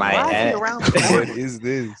 this? My Why is he ad. around the What corner? is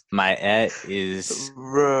this? My ad is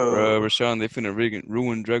Bro, Bro. Rashawn, they finna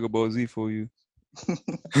ruin Dragon Ball Z for you.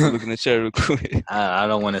 I'm looking at chat real quick. I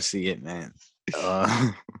don't want to see it, man.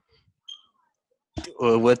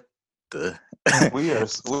 Well, what the?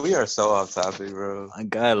 we are so off topic, bro. My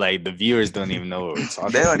God, like the viewers don't even know what we're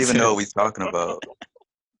talking. They don't even know what we're talking about.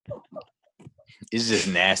 It's just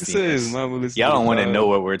It nasty. says, "Mama, listen Y'all to don't the want to pod." know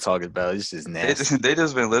what we're talking about. It's just nasty. They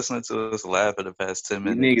just been listening to us laugh for the past 10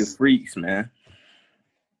 You minutes. niggas freaks, man.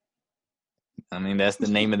 I mean, that's the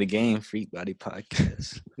name of the game, Freak Body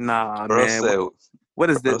Podcast. Nah, Bro man. said, What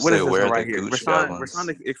is bro this? What is said, this where one are right the here? Gucci Rashawn,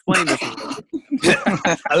 goblins? explain this one.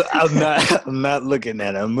 I'm not looking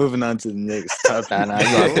at it. I'm moving on to the next topic. Nah, you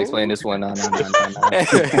have to explain this one. Nah.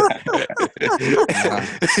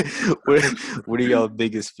 What are y'all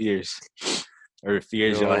biggest fears or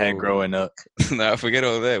fears y'all had Yo. growing up? Nah, forget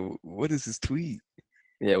all that. What is this tweet?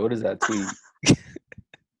 Yeah, what is that tweet?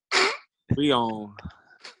 We on.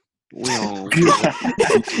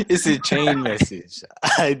 It's a chain message.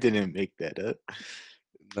 I didn't make that up.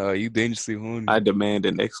 Nah, you dangerously horny. I demand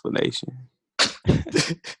an explanation.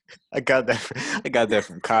 I got that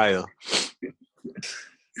from Kyle.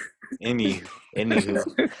 Anywho.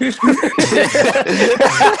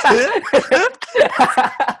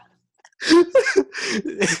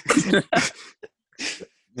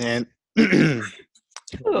 Man,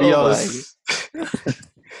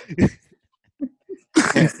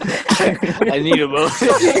 I need a moment.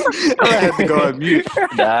 I have to go on mute.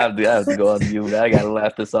 Nah, I have to go on mute. Man. I gotta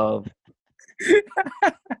laugh this off.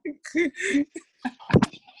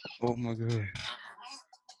 Oh my god.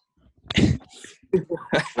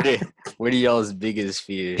 What are y'all's biggest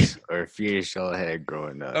fears or fears y'all had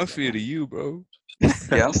growing up? I'm fear to you, bro.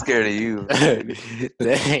 Yeah, I'm scared of you.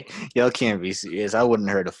 Y'all can't be serious. I wouldn't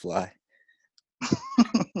hurt a fly.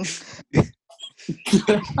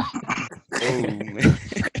 Oh man.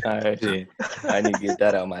 All right, Yeah. I need to get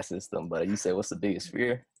that out of my system. But you said, what's the biggest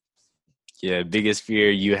fear? Yeah, biggest fear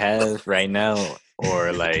you have right now,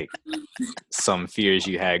 or like some fears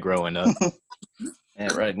you had growing up.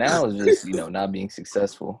 And right now is just not being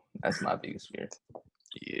successful. That's my biggest fear.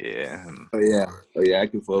 Yeah, Oh yeah, I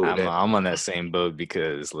can fuck with that. I'm on that same boat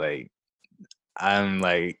because like I'm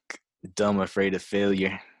like dumb afraid of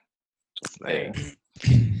failure. Like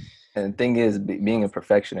And the thing is, being a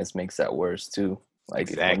perfectionist makes that worse too. Like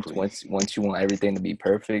Exactly. once you want everything to be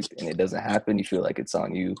perfect and it doesn't happen, you feel like it's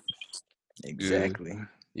on you. exactly.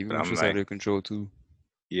 Even But when I'm shit's like- out of control too.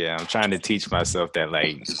 Yeah, I'm trying to teach myself that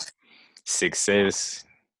like success,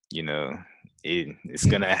 it's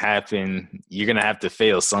gonna happen. You're gonna have to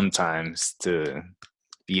fail sometimes to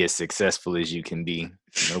be as successful as you can be.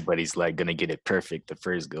 Nobody's like gonna get it perfect the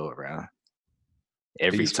first go around.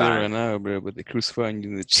 Every He's fair right time. now, bro, but they crucifying you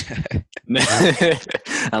in the chat.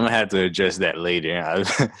 I'm gonna have to address that later.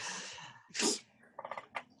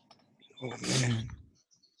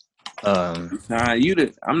 Oh man. Nah,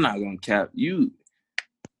 I'm not gonna cap you.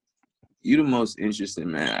 You the most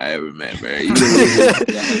interesting man I ever met, bro. You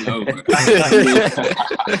the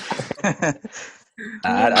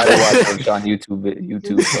I don't watch those on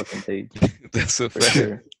YouTube fucking page That's a for fact.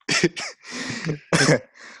 sure.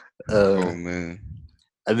 Oh man.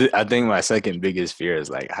 I think my second biggest fear is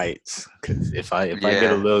like heights. Cause if I get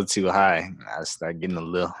Yeah. a little too high, I start getting a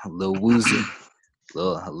little woozy,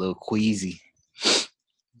 a little queasy.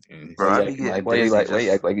 And Bro, I Why be you getting act like dizzy.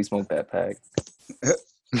 you act like you smoke that pack?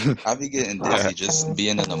 I be getting dizzy just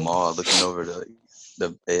being in the mall, looking over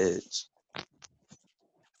the edge.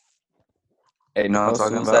 Hey, You know what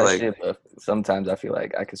I'm no talking suicide about? Like, shit, but sometimes I feel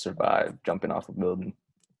like I could survive jumping off a building.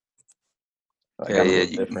 Like, yeah, I'm yeah.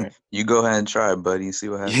 built different. You go ahead and try, buddy. See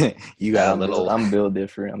what happens. you got a I'm little, built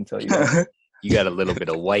different. I'm telling you that. you got a little bit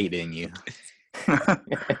of white in you.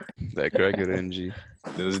 That crackhead energy.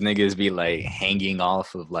 Those niggas be like hanging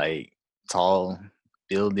off of like tall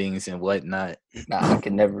buildings and whatnot, Nah, I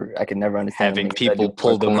can never understand having niggas that people do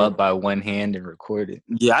pull them parkour. up by one hand and record it.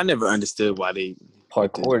 Yeah, I never understood why they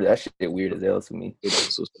Parkour, that shit weird as hell to me.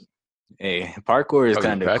 Hey, parkour is Probably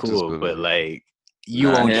kind of practice, cool, but, but like, like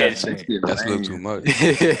you Nah, won't yeah, catch that it. shit That's a little too lame. much.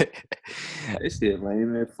 That shit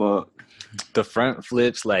lame as fuck. The front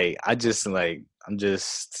flips, like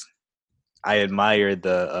I admire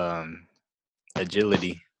the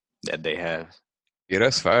agility that they have. Yeah,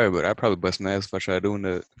 that's fire, but I'd probably bust my ass if I tried doing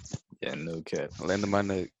that. Yeah, no cap. I land on my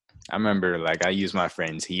neck. I remember like I used my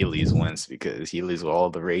friend's Heelys once because Heelys were all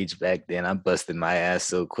the rage back then. I busted my ass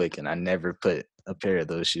so quick and I never put a pair of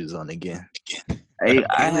those shoes on again. Hey,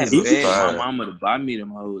 I had Heelys begged my fire. mama to buy me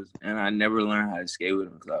them hoes, and I never learned how to skate with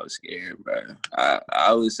them because I was scared, bro.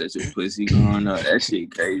 I was such a pussy growing up. That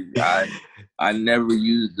shit crazy. I I never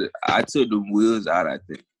used it. I took the wheels out, I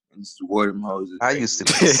think, and just wore them hoses. I used to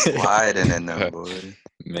be sliding in them, boy.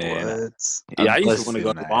 Man, What? Yeah, I I'm used to want to busting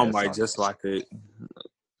go to my ass Walmart on just so I could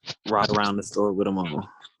ride around the store with them on.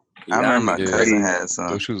 I remember my niggas Yeah. cousin crazy. had some.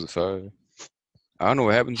 Those shoes are fire. I don't know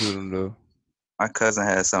what happened to them though. My cousin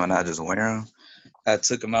had some, and I just wear them. I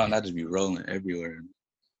took them out, and I just be rolling everywhere,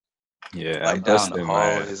 Yeah, I'm like down the busting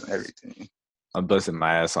my hallways and everything. I'm busting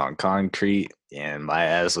my ass on concrete, and my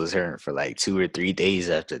ass was hurting for like 2 or 3 days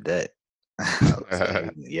after that. I was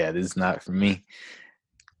like, yeah, this is not for me.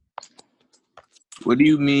 What do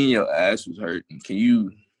you mean your ass was hurting? Can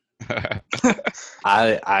you?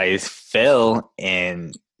 I fell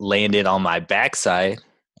and landed on my backside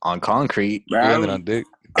on concrete. Bro, You landed on dick.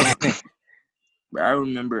 I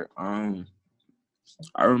remember.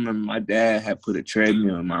 I remember my dad had put a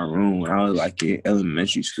treadmill in my room when I was like in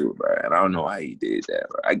elementary school, bro. And I don't know how he did that,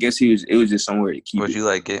 bro. I guess it was just somewhere to keep Was it. you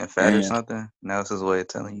like getting fat or Yeah. something? Now it's his way of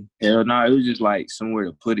telling you. Hell no, it was just like somewhere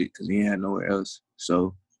to put it because he had nowhere else.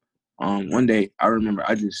 So one day I remember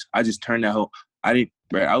I just turned that whole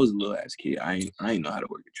bro, I was a little ass kid. I ain't know how to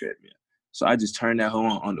work a treadmill. So I just turned that whole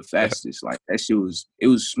on the fastest. Like that shit was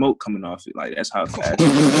smoke coming off it. Like that's how fast it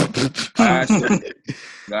was. I swear to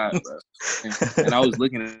God, bro. And I was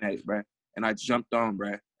looking at it, bro. And I jumped on,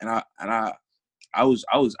 bro. And I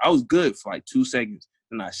was good for like 2 seconds.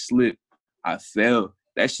 Then I slipped. I fell.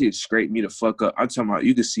 That shit scraped me the fuck up. I'm talking about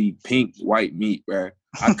you could see pink, white meat, bro.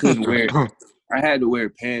 I couldn't wear I had to wear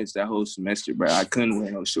pants that whole semester, bro. I couldn't wear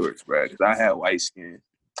no shorts, bro, because I had white skin.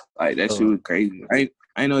 Like that shit was crazy. I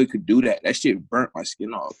didn't know you could do that. That shit burnt my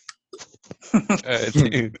skin off.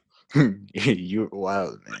 You're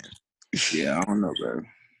wild, man. Yeah, I don't know, bro.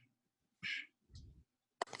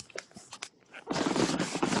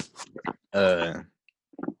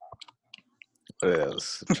 What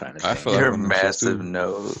else? I'm trying to I think. feel like Your one of them shits massive too.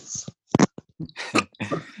 nose.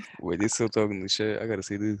 Wait, they still talking this shit? I gotta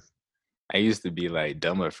see this. I used to be like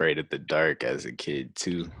dumb afraid of the dark as a kid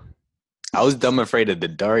too. I was dumb afraid of the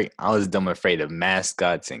dark. I was dumb afraid of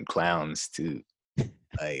mascots and clowns too.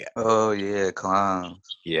 Like, Oh yeah, clowns.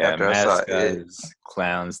 yeah, After I saw it, mascots,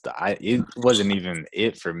 clowns. It wasn't even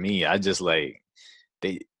it for me. I just like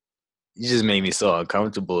you just made me so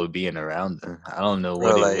uncomfortable with being around them. I don't know bro,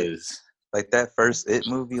 what it like was. like that first It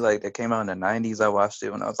movie, like that came out in the '90s. I watched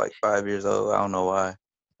it when I was like 5 years old. I don't know why.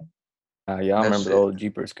 Y'all That remember shit. the old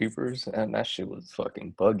Jeepers Creepers? And that shit was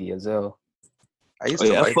fucking buggy as hell. I used Oh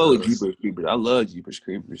to yeah, I like fuck with those. Jeepers Creepers. I love Jeepers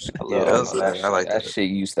Creepers. I Yeah, love that all was my I like That that. shit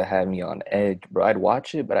used to have me on edge, bro. I'd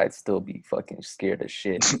watch it, but I'd still be fucking scared as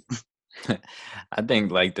shit. I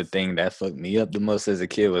think like the thing that fucked me up the most as a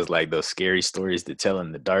kid was like those scary stories to tell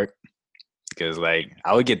in the dark. Because like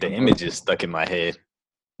I would get the images stuck in my head.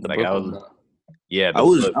 The Like book I one, would, though. yeah. I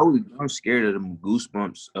was I'm scared of them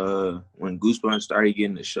Goosebumps. When Goosebumps started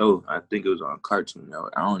getting the show, I think it was on Cartoon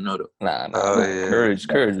Network. I don't know though. Nah. Oh yeah. Courage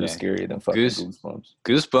was Yeah. scarier than fucking Goosebumps.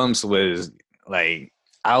 Goosebumps was like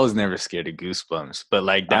I was never scared of Goosebumps, but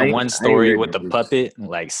like I that ain't one read story with no the books. puppet,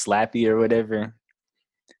 like Slappy or whatever.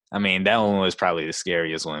 I mean, that one was probably the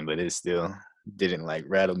scariest one, but it still didn't like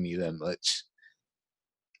rattle me that much.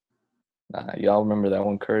 Nah, y'all remember that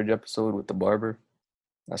one Courage episode with the barber?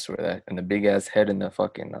 I swear that, and the big ass head in the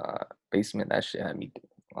fucking basement. That shit had me.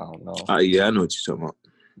 I don't know, Yeah, I know what you're talking about.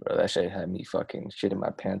 bro. That shit had me fucking shit in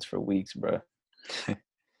my pants for weeks, bro.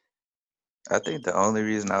 I think the only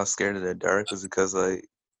reason I was scared of the dark was because like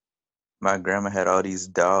my grandma had all these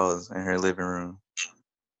dolls in her living room.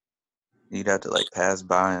 You'd have to like pass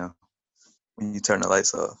by them when you turn the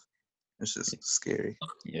lights off. It's just scary.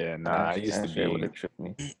 Yeah, nah, I used to That shit would be have tripped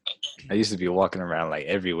me. I used to be walking around like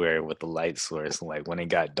everywhere with the light source, like when it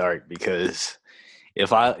got dark, because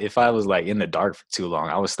if I was like in the dark for too long,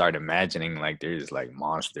 I would start imagining like there's like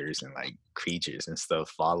monsters and like creatures and stuff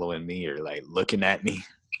following me or like looking at me.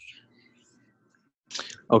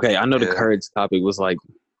 Okay, I know the Yeah. Courage topic was like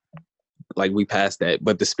we passed that,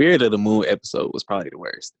 but the Spirit of the Moon episode was probably the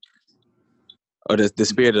worst. Or the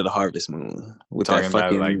Spirit of the Harvest Moon with Talking that about,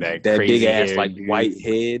 fucking like, that big crazy ass haired like dude. white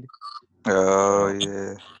head. Oh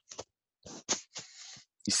yeah.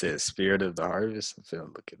 You said Spirit of the Harvest? I'm finna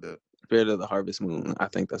look it up. Spirit of the Harvest Moon. I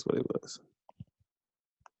think that's what it was.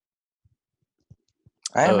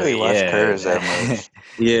 I didn't really watch Courage that much.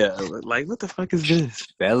 Yeah, like what the fuck is this?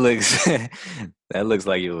 That looks that looks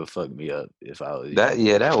like it would fuck me up if I was you.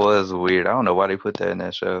 That was weird. I don't know why they put that in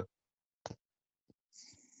that show.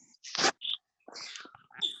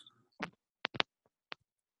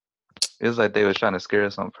 It was like they was trying to scare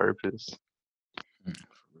us on purpose. For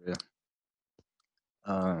real.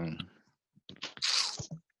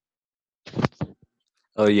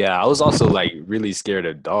 Oh yeah, I was also like really scared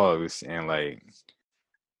of dogs, and like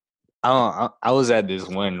I was at this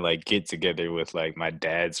one like get together with like my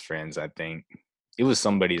dad's friends. I think it was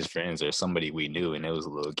somebody's friends or somebody we knew, and it was a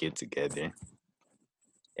little get together.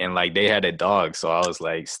 And like they had a dog, so I was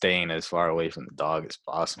like staying as far away from the dog as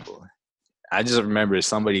possible. I just remember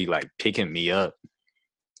somebody like picking me up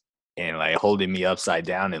and like holding me upside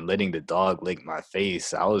down and letting the dog lick my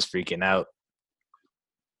face. I was freaking out.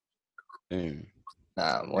 Damn.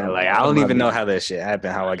 Nah, And, like I don't even know how that shit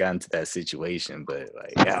happened, how I got into that situation, but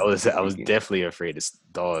like yeah, I was definitely afraid of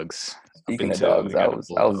dogs. Speaking of dogs, I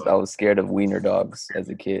was scared of wiener dogs as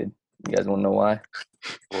a kid. You guys want to know why?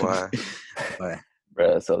 Why?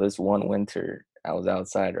 Bruh, so this one winter I was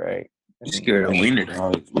outside, right? You scared of wiener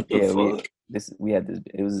dogs? What the fuck? We had this.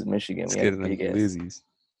 It was Michigan. We Scared had of a them big ass. glizzies.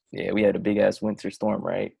 Yeah, we had a big ass winter storm,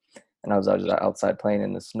 right? And I was outside playing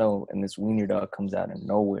in the snow, and this wiener dog comes out of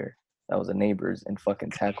nowhere. That was a neighbor's and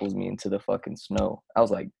fucking tackles me into the fucking snow. I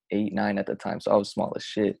was like 8, 9 at the time, so I was small as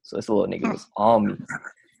shit. So this little nigga was on me,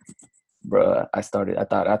 bruh. I thought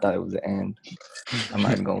it was the end. I'm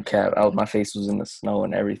not even gonna cap. My face was in the snow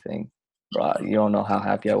and everything, bro. You don't know how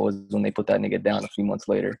happy I was when they put that nigga down a few months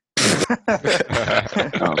later.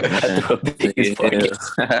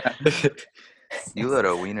 You let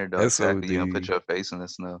a wiener dog That's tackle you and OD. put your face in the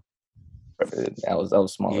snow. I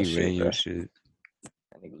was small as He shit, ran bro. your shit.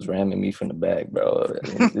 That nigga was ramming me from the back, bro.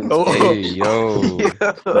 It was Oh. Hey, yo.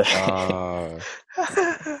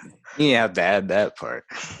 You didn't have to add that part.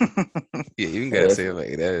 Yeah, you ain't gotta say it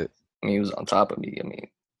like that. I mean, he was on top of me. I mean,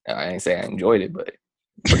 I ain't say I enjoyed it, but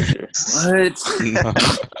for sure. What?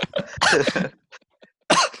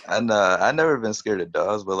 I never been scared of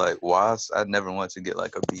dogs, but like wasps, I'd never want to get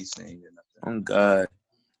like a bee sting or nothing. Oh God.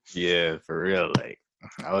 Yeah, for real. Like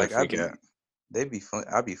I would Like freak out.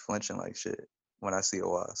 I'd be flinching like shit when I see a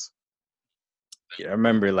wasp. Yeah, I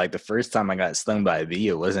remember like the first time I got stung by a bee,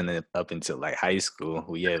 it wasn't up until like high school.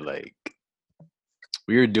 We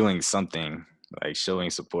were doing something like showing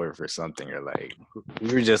support for something, or like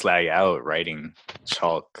we were just like out writing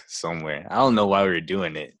chalk somewhere. I don't know why we were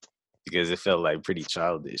doing it because it felt like pretty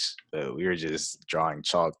childish, but we were just drawing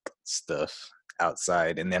chalk stuff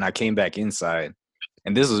outside. And then I came back inside,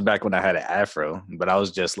 and this was back when I had an afro, but I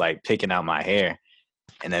was just like picking out my hair,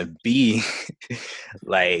 and a bee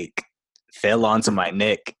like fell onto my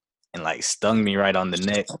neck and like stung me right on the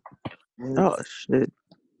neck. Oh shit.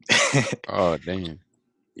 Oh, damn.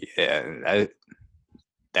 Yeah,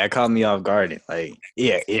 that caught me off guard. Like,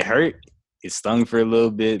 yeah, it hurt. It stung for a little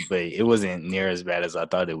bit, but it wasn't near as bad as I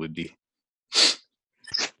thought it would be.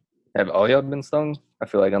 Have all y'all been stung? I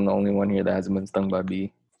feel like I'm the only one here that hasn't been stung by a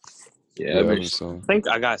bee. Yeah, I've been- I'm so. I think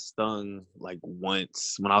I got stung like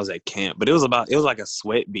once when I was at camp, but it was like a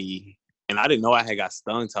sweat bee, and I didn't know I had got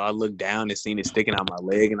stung until I looked down and seen it sticking out my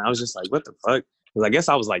leg, and I was just like, "What the fuck?" 'Cause I guess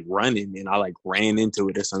I was like running and I like ran into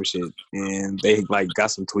it or some shit, and they like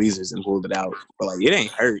got some tweezers and pulled it out, but like it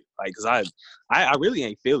ain't hurt, like, 'cause I really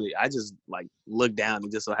ain't feel it. I just like looked down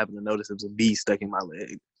and just so happened to notice it was a bee stuck in my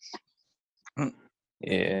leg.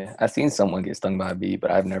 Yeah, I seen someone get stung by a bee, but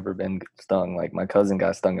I've never been stung. Like my cousin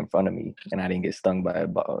got stung in front of me, and I didn't get stung by a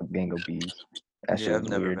gang of bees. That shit Yeah, I've was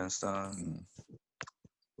never weird. been stung.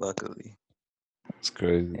 Luckily. It's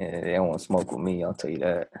crazy. Yeah, they don't want to smoke with me. I'll tell you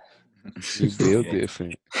that. You build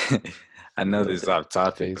different. I know this is off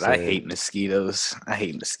topic, but I Face hate mosquitoes. I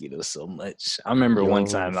hate mosquitoes so much. I remember one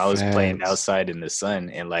Yo, time I was playing facts. outside in the sun,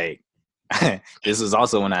 and like this was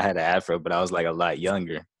also when I had an afro, but I was like a lot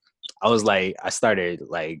younger. I started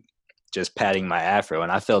like just patting my afro,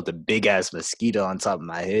 and I felt a big ass mosquito on top of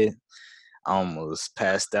my head. I almost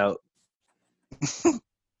passed out.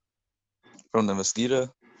 From the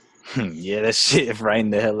mosquito? Yeah, that shit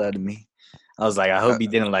frightened the hell out of me. I was like, I hope he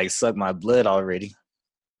didn't like suck my blood already.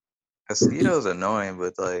 Mosquitoes annoying,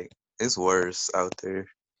 but like it's worse out there.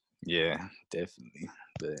 Yeah, definitely.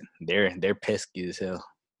 But they're pesky as hell.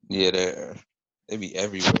 Yeah, they be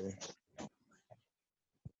everywhere.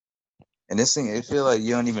 And this thing, it feel like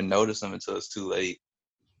you don't even notice them until it's too late.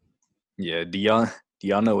 Yeah, do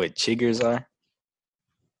y'all know what chiggers are?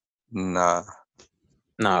 Nah.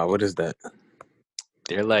 Nah, what is that?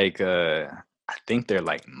 They're like I think they're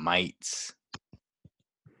like mites.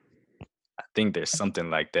 I think there's something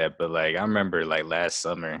like that, but like I remember like last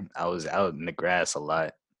summer I was out in the grass a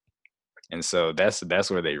lot. And so that's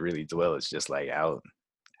where they really dwell. It's just like out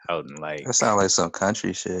in like That sound like some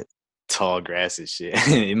country shit. tall grass and shit.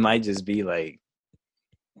 It might just be like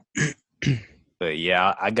but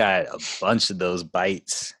yeah, I got a bunch of those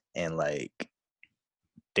bites, and like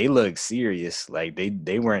they look serious. Like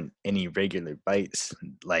they weren't any regular bites.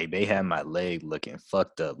 Like they had my leg looking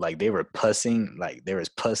fucked up. Like they were pussing. Like there was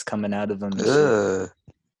pus coming out of them and shit. Ugh.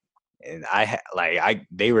 And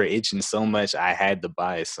they were itching so much. I had to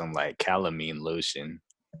buy some like calamine lotion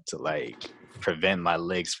to like prevent my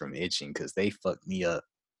legs from itching because they fucked me up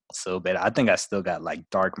so bad. I think I still got like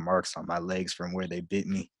dark marks on my legs from where they bit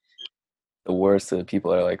me. The worst are the people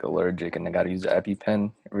that are like allergic and they gotta use the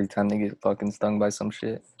EpiPen every time they get fucking stung by some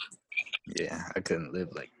shit. Yeah, I couldn't live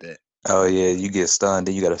like that. Oh yeah, you get stunned,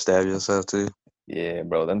 then you gotta stab yourself too. Yeah,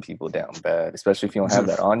 bro, them people down bad. Especially if you don't have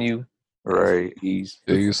that on you. Right. Jeez.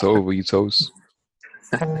 Yeah, you sober, you toast.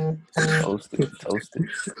 Toasted.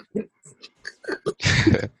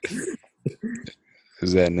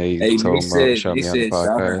 Is that Nate Hey, talking about shout they me on the said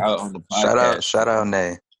shout her podcast? out on the podcast. Shout out,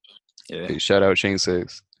 Nay. Yeah. Hey, shout out Chain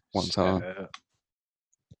Sex one time.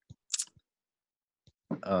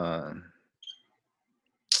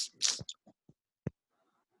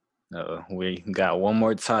 We got one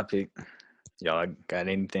more topic. Y'all got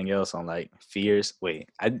anything else on like fears? Wait,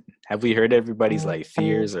 have we heard everybody's like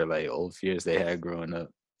fears or like old fears they had growing up?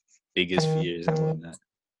 Biggest fears and whatnot.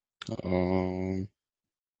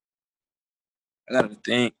 I gotta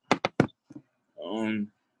think. I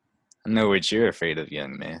know what you're afraid of,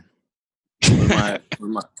 young man. What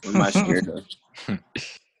am I scared of?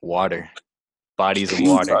 Water. Bodies of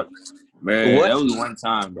water. Man, What? that was one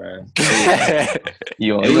time, bro.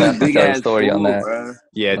 You It was a have to big tell a ass story on pool, that. bro.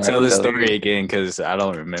 Yeah, Alright, tell the tell story again because I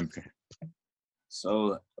don't remember.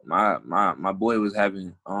 So my boy was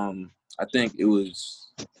having I think it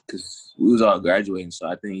was because we was all graduating, so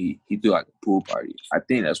I think he threw like a pool party. I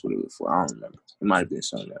think that's what it was for. I don't remember. It might have been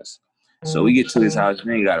something else. So we get to his house,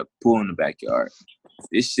 and he got a pool in the backyard.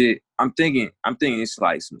 This shit, I'm thinking it's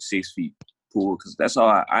like some 6 feet pool because that's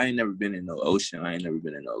all. I ain't never been in no ocean. I ain't never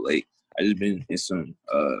been in no lake. I just been in some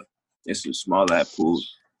small ass pool.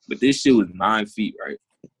 But this shit was 9 feet, right?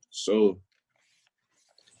 So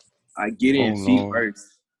I get in feet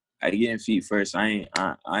first. I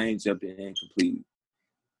ain't jumping in completely.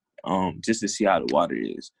 Just to see how the water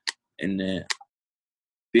is. And then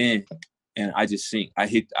and I just sink. I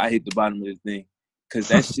hit the bottom of the thing. Cause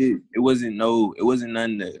that shit, it wasn't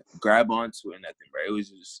nothing to grab onto or nothing, bro. It was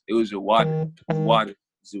just water,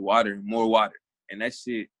 more water. And that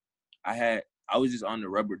shit, I was just on the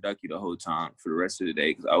rubber ducky the whole time for the rest of the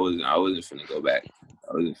day because I wasn't finna go back.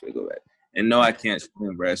 And no, I can't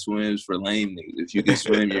swim, bro. Swim is for lame niggas. If you can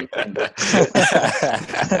swim, you're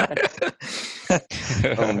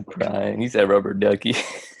I'm crying. He said rubber ducky.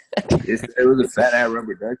 it was a fat ass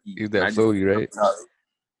rubber ducky. Is that floaty, right?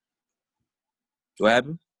 What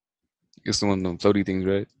happened? It's one of them floaty things,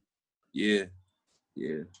 right? Yeah.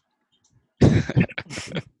 He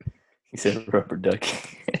said rubber ducky.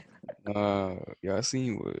 Yeah, I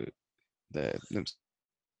seen what them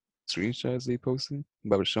screenshots they posted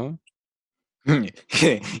about Sean.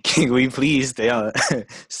 Can we please stop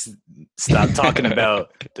talking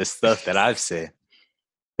about the stuff that I've said?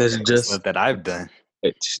 It's The just stuff that I've done.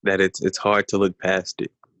 it's hard to look past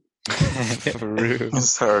it. For real.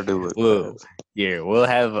 It's hard to look. We'll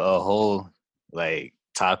have a whole like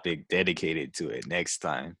topic dedicated to it next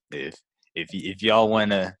time. If y'all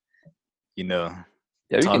wanna, Yeah,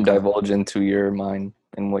 we talk can about- divulge into your mind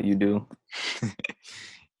and what you do.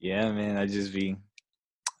 Yeah, man, I just be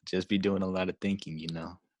doing a lot of thinking,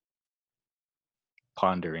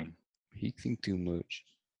 pondering. He think too much.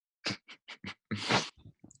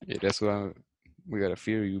 Yeah, that's why we gotta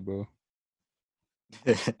fear you, bro.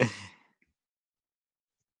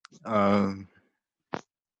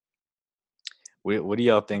 What do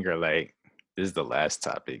y'all think are like? This is the last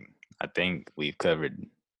topic. I think we've covered.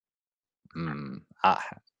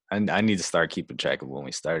 I need to start keeping track of when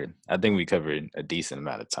we started. I think we covered a decent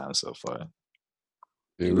amount of time so far.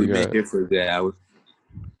 Yeah, We've been here for a good hour.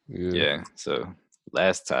 Yeah. So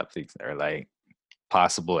last topics are like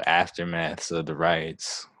possible aftermaths of the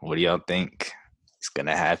riots. What do y'all think is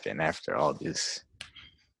gonna happen after all this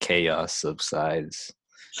chaos subsides?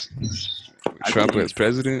 Trump as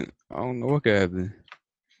president, I don't know what could happen.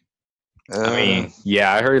 I mean,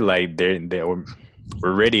 yeah, I heard like we're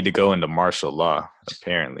ready to go into martial law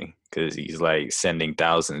apparently because he's like sending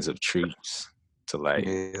thousands of troops to like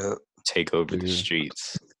take over the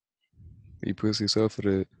streets. He puts himself for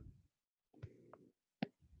that.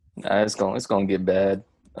 Nah, it's gonna get bad,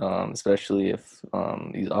 especially if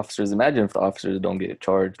these officers. Imagine if the officers don't get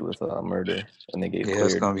charged with murder and they get cleared.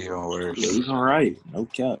 It's gonna be even worse. Yeah, he's all right. No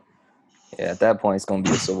cap. Yeah, at that point, it's gonna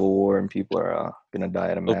be a civil war and people are gonna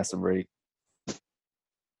die at a massive rate.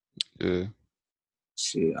 Yeah.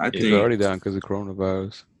 Shit, I He's think already down because of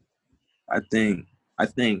coronavirus. I think I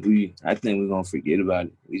think we're gonna forget about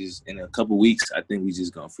it. We just in a couple weeks, I think we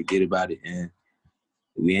just gonna forget about it, and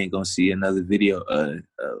we ain't gonna see another video of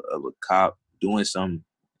a cop doing something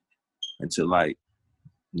until like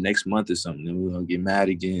next month or something. Then we're gonna get mad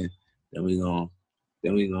again. Then we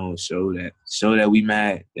gonna show that we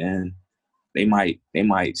mad. Then they might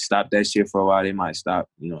stop that shit for a while. They might stop,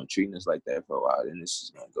 treating us like that for a while. Then it's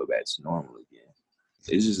just gonna go back to normal again.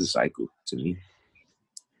 It's just a cycle to me.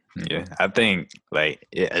 Yeah, I think like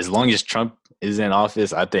as long as Trump is in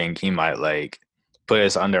office, I think he might like put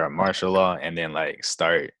us under a martial law and then like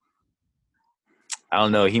start. I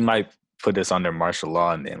don't know. He might put us under martial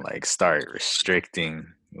law and then like start restricting,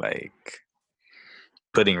 like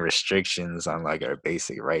putting restrictions on like our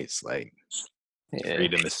basic rights, like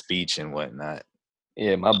freedom of speech and whatnot.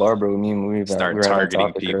 Yeah, my barber, we were Start having a targeting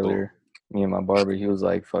topic people. earlier. Me and my barber, he was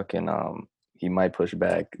like, fucking, he might push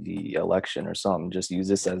back the election or something. Just use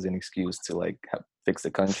this as an excuse to like fix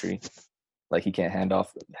the country. Like he can't hand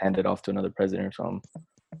it off to another president or something.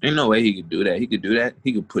 Ain't no way he could do that. He could do that.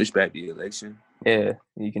 He could push back the election. Yeah,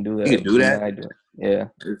 you can do that. He could do that? I do. Yeah.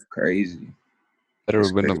 It's crazy. That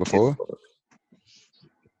ever been done before?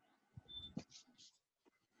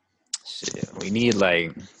 Shit, we need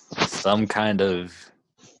like some kind of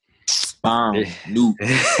nuke.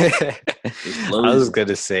 I was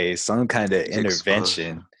gonna say some kind of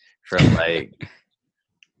intervention from like.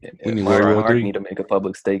 Mark need to make a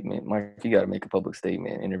public statement. Mark, you gotta make a public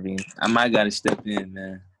statement. Intervene. I might gotta step in,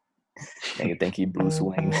 man. You think he Bruce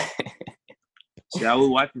Wayne? See, I was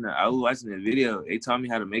watching the video. They taught me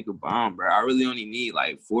how to make a bomb, bro. I really only need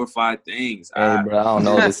like 4 or 5 things. Hey, bro, I don't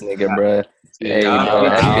know this nigga, bro. Hey, bro, I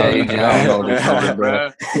don't know this nigga,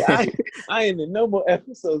 bro. I ain't in no more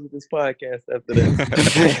episodes of this podcast after that.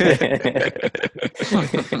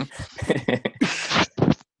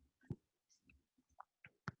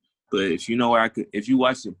 But if you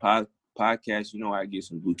watch the podcast, you know where I get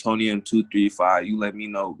some plutonium-235. You let me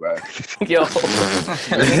know, bro. Yo,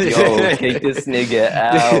 take this nigga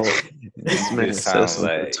out. This man sounds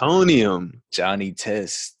like plutonium. Johnny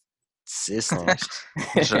Test systems.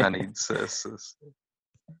 Johnny Test.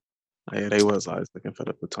 Oh, yeah, they was always looking for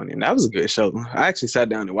the plutonium. That was a good show. I actually sat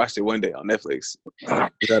down and watched it one day on Netflix.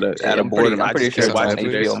 At a boredom, I just kept watching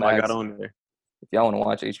it. So I got on there. If y'all want to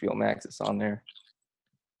watch HBO Max, it's on there.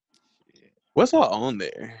 What's all on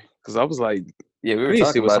there? Because I was like, yeah, we were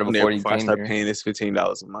talking about it before you came I start here. paying this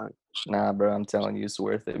 $15 a month. Nah, bro, I'm telling you, it's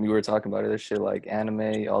worth it. We were talking about it. There's shit like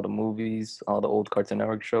anime, all the movies, all the old Cartoon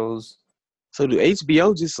Network shows. So do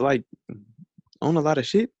HBO just like own a lot of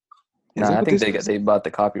shit? Nah, I think they bought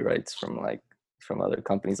the copyrights from other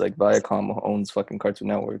companies. Like Viacom owns fucking Cartoon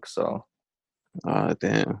Network, so. Oh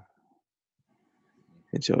damn.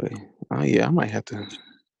 Enjoy. Oh yeah, I might have to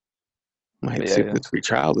see what this free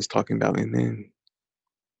trial is talking about and then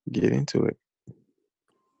get into it.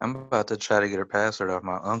 I'm about to try to get a password off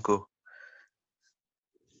my uncle.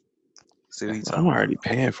 See what he's talking I'm already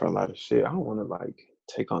paying for a lot of shit. I don't want to like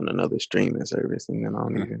take on another streaming service and then I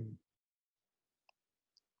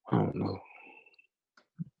don't know.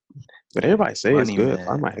 But everybody say it's good. Man.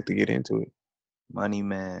 I might have to get into it. Money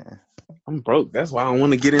man. I'm broke. That's why I don't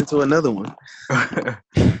want to get into another one.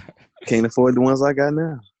 Can't afford the ones I got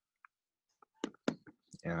now.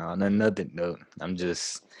 And on another note, I'm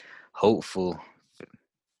just hopeful,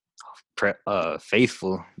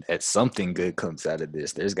 faithful that something good comes out of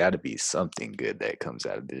this. There's got to be something good that comes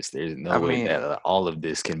out of this. There's no way that all of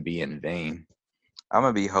this can be in vain. I'm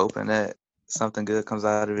going to be hoping that something good comes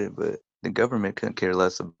out of it, but the government couldn't care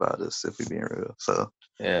less about us if we're being real. So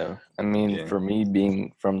yeah, I mean, for me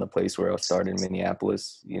being from the place where I started in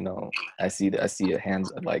Minneapolis, I see it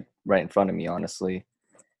hands like right in front of me, honestly.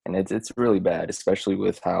 And it's really bad, especially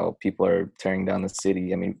with how people are tearing down the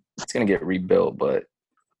city. I mean, it's going to get rebuilt, but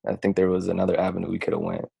I think there was another avenue we could have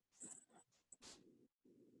went.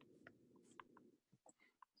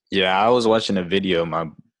 Yeah, I was watching a video my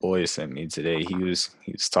boy sent me today. He was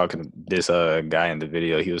talking, this guy in the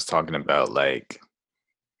video, he was talking about like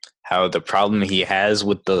how the problem he has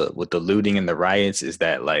with the looting and the riots is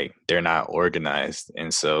that like they're not organized.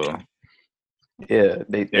 And so yeah,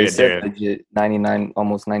 they said legit 99,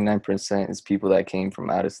 almost 99% is people that came from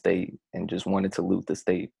out of state and just wanted to loot the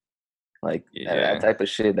state. Like that type of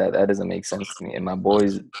shit, that doesn't make sense to me. And my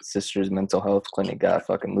boy's sister's mental health clinic got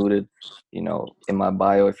fucking looted. In my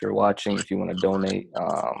bio, if you're watching, if you want to donate,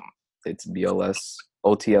 it's BLS,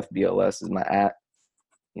 OTF BLS is my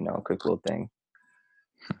 @ quick little thing.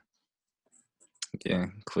 Yeah,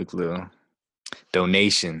 quick little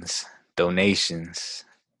donations.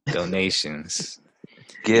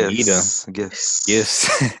 Gifts. Gifts.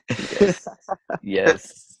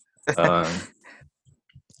 Yes.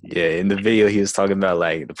 Yeah, in the video he was talking about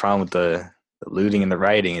like the problem with the looting and the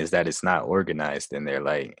rioting is that it's not organized, and they're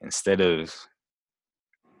like, instead of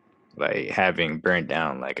like having burnt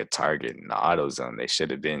down like a Target in the auto zone, they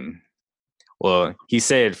should have been. Well, he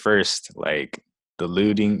said first like the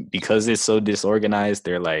looting, because it's so disorganized,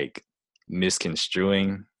 they're like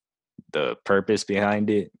misconstruing the purpose behind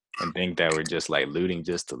it and think that we're just like looting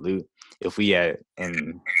just to loot. If we had,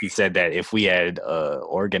 and he said that if we had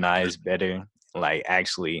organized better, like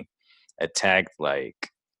actually attacked like,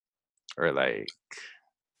 or like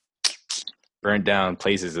burnt down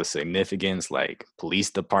places of significance like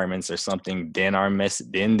police departments or something,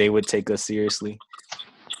 then they would take us seriously.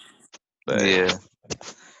 But Yeah.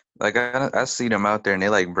 Like I see them out there and they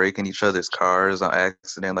like breaking each other's cars on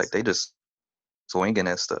accident. Like they just swinging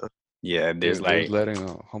at stuff. yeah, there's Yeah, they was like letting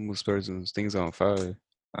a homeless person's things on fire.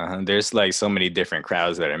 there's like so many different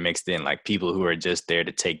crowds that are mixed in, like people who are just there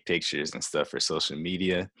to take pictures and stuff for social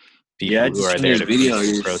media, people Yeah, I who just are seen there this to video.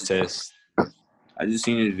 peacefully protest. I just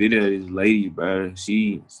seen this video of this lady, bro.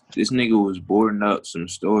 This nigga was boarding up some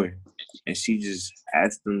store, and she just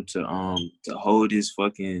asked him to hold his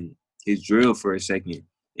drill for a second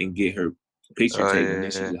and get her picture Oh taken. yeah,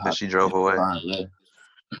 And yeah. Then hopped she in drove the away. car and left.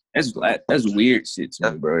 That's weird shit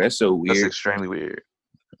to me, bro. That's so That's weird. extremely weird.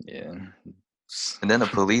 Yeah. And then the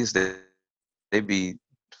police, they be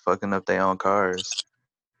fucking up their own cars,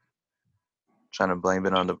 trying to blame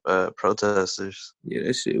it on the protesters. Yeah,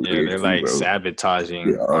 that shit Yeah, weird they're too, like bro.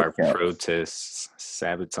 sabotaging Yeah, all our cap. protests,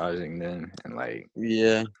 sabotaging them, and like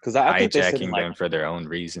Yeah, because I think they said in, hijacking like, them for their own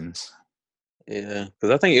reasons. yeah,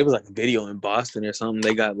 because I think it was like a video in Boston or something.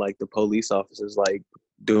 They got like the police officers like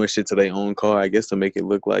doing shit to their own car, I guess, to make it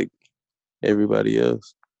look like everybody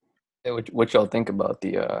else. Hey, what y'all think about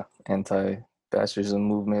the anti-fascism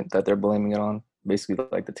movement that they're blaming it on? Basically,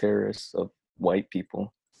 like the terrorists of white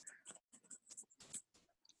people.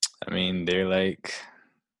 I mean, they're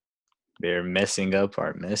messing up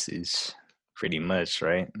our message pretty much,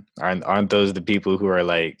 right? Aren't those the people who are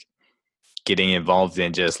like getting involved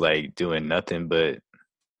in just like doing nothing but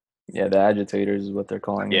Yeah, the agitators is what they're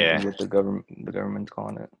calling it. Yeah. Is what the government's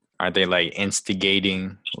calling it. aren't they like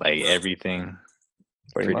instigating like everything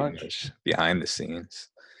Pretty much. behind the scenes?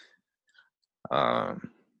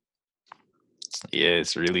 Yeah,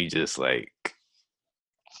 it's really just like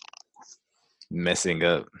messing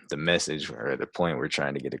up the message or the point we're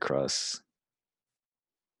trying to get across.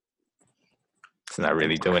 It's not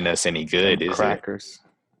really doing us any good, Them is crackers.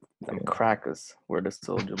 Them Yeah. crackers. Where the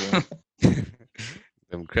soldier boy.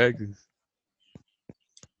 Them crackers.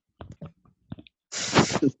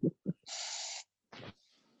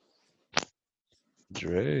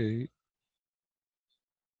 Drake.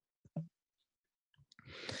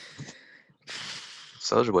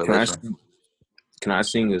 Soulja Boy Can I, legend. sing- can I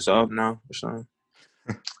sing this off now or something?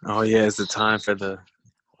 Oh yeah, it's the time for the.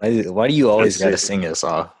 it? Why do you always That's gotta it. sing us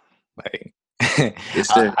off? Like It's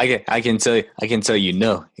the- I can tell you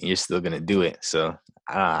no, and you're still gonna do it. So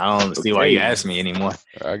I don't see why you Okay. ask me anymore.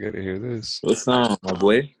 I gotta hear this. What song, my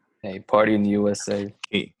boy? Hey, party in the USA.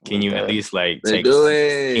 Can you at least like Let's take? do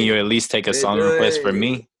it. Can you at least take a Let's song do request for it.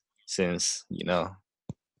 me? Since you know,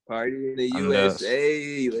 Party in the I'm the-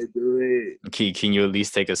 USA. Let's do it. can you at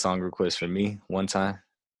least take a song request for me one time?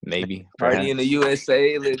 Maybe. Party in the perhaps?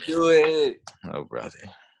 USA. Let's do it. Oh, brother.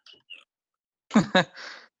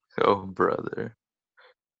 Oh, brother.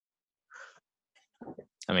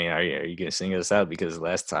 I mean, are you gonna sing us out? Because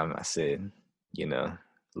last time I said, you know,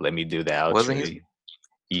 let me do the outro. Wasn't he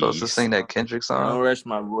supposed to sing that Kendrick Don't song? rush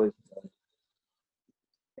my voice.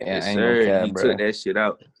 Yeah, Yes, ain't sir. no cap, You bro. took that shit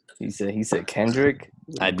out. He said Kendrick.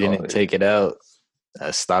 I didn't take it out.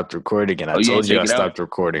 I stopped recording, and I Oh, you told didn't you I take it out? stopped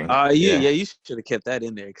recording. Yeah, you should have kept that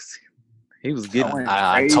in there because he was getting. went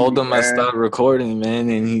I told him I crazy, stopped recording, man,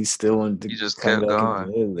 and he still wanted to He just come kept back going.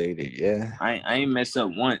 and live later. Yeah. I ain't messed up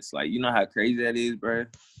once. Like, you know how crazy that is, bro?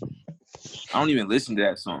 I don't even listen to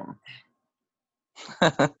that song.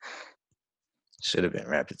 Should have been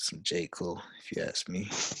rapping some J. Cole, if you ask me.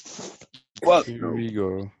 Fuck Here no. we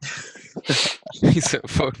go. He said,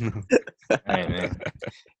 "Fuck no." All right, man.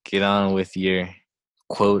 Get on with your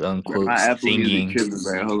quote unquote My Apple Music singing. tripping,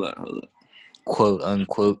 bro. Hold up. Quote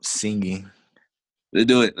unquote singing. Let's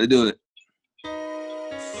do it. Does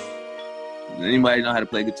anybody know how to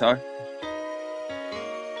play guitar?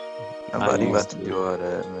 Nobody I about used to to. do all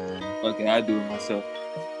that, man. Okay, I'll do it myself.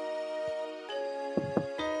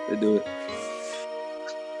 Let's do it.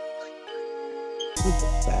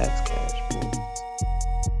 Fast cash, boy.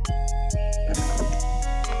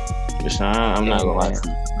 Rashawn, I'm not gonna lie to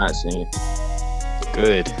you. I'm not singing.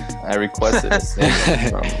 Good. I requested a singing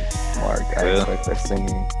from Mark. I Well. expect that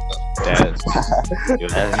singing. I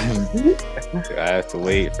have to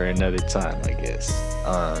wait for another time, I guess.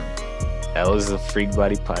 That was the Freak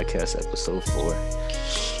Body Podcast episode 4.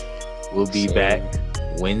 We'll be back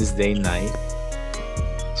Wednesday night.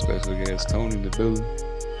 Special guest Tony in the building.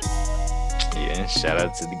 Yeah, shout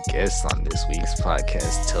out to the guests on this week's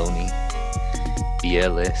podcast, Tony,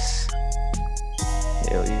 BLS.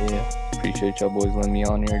 Hell yeah. Appreciate y'all boys letting me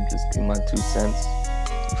on here. Just give my 2 cents.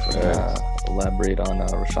 Elaborate on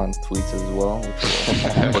Rashawn's tweets as well, which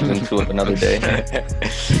we'll look into another day.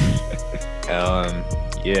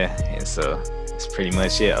 Yeah, and so that's pretty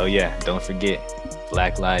much it. Oh yeah, don't forget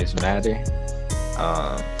Black Lives Matter.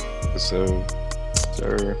 So,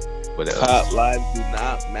 Sir. What else? Cop lives do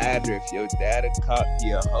not matter. If your dad a cop,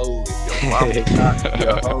 he a hoe. If your mom a cop, he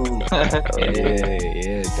a hoe.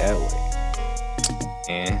 Yeah, that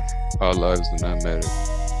way. And all lives do not matter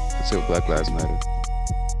until Black Lives Matter.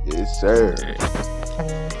 Yes, sir.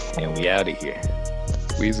 And we out of here.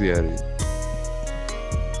 Weezy out of here.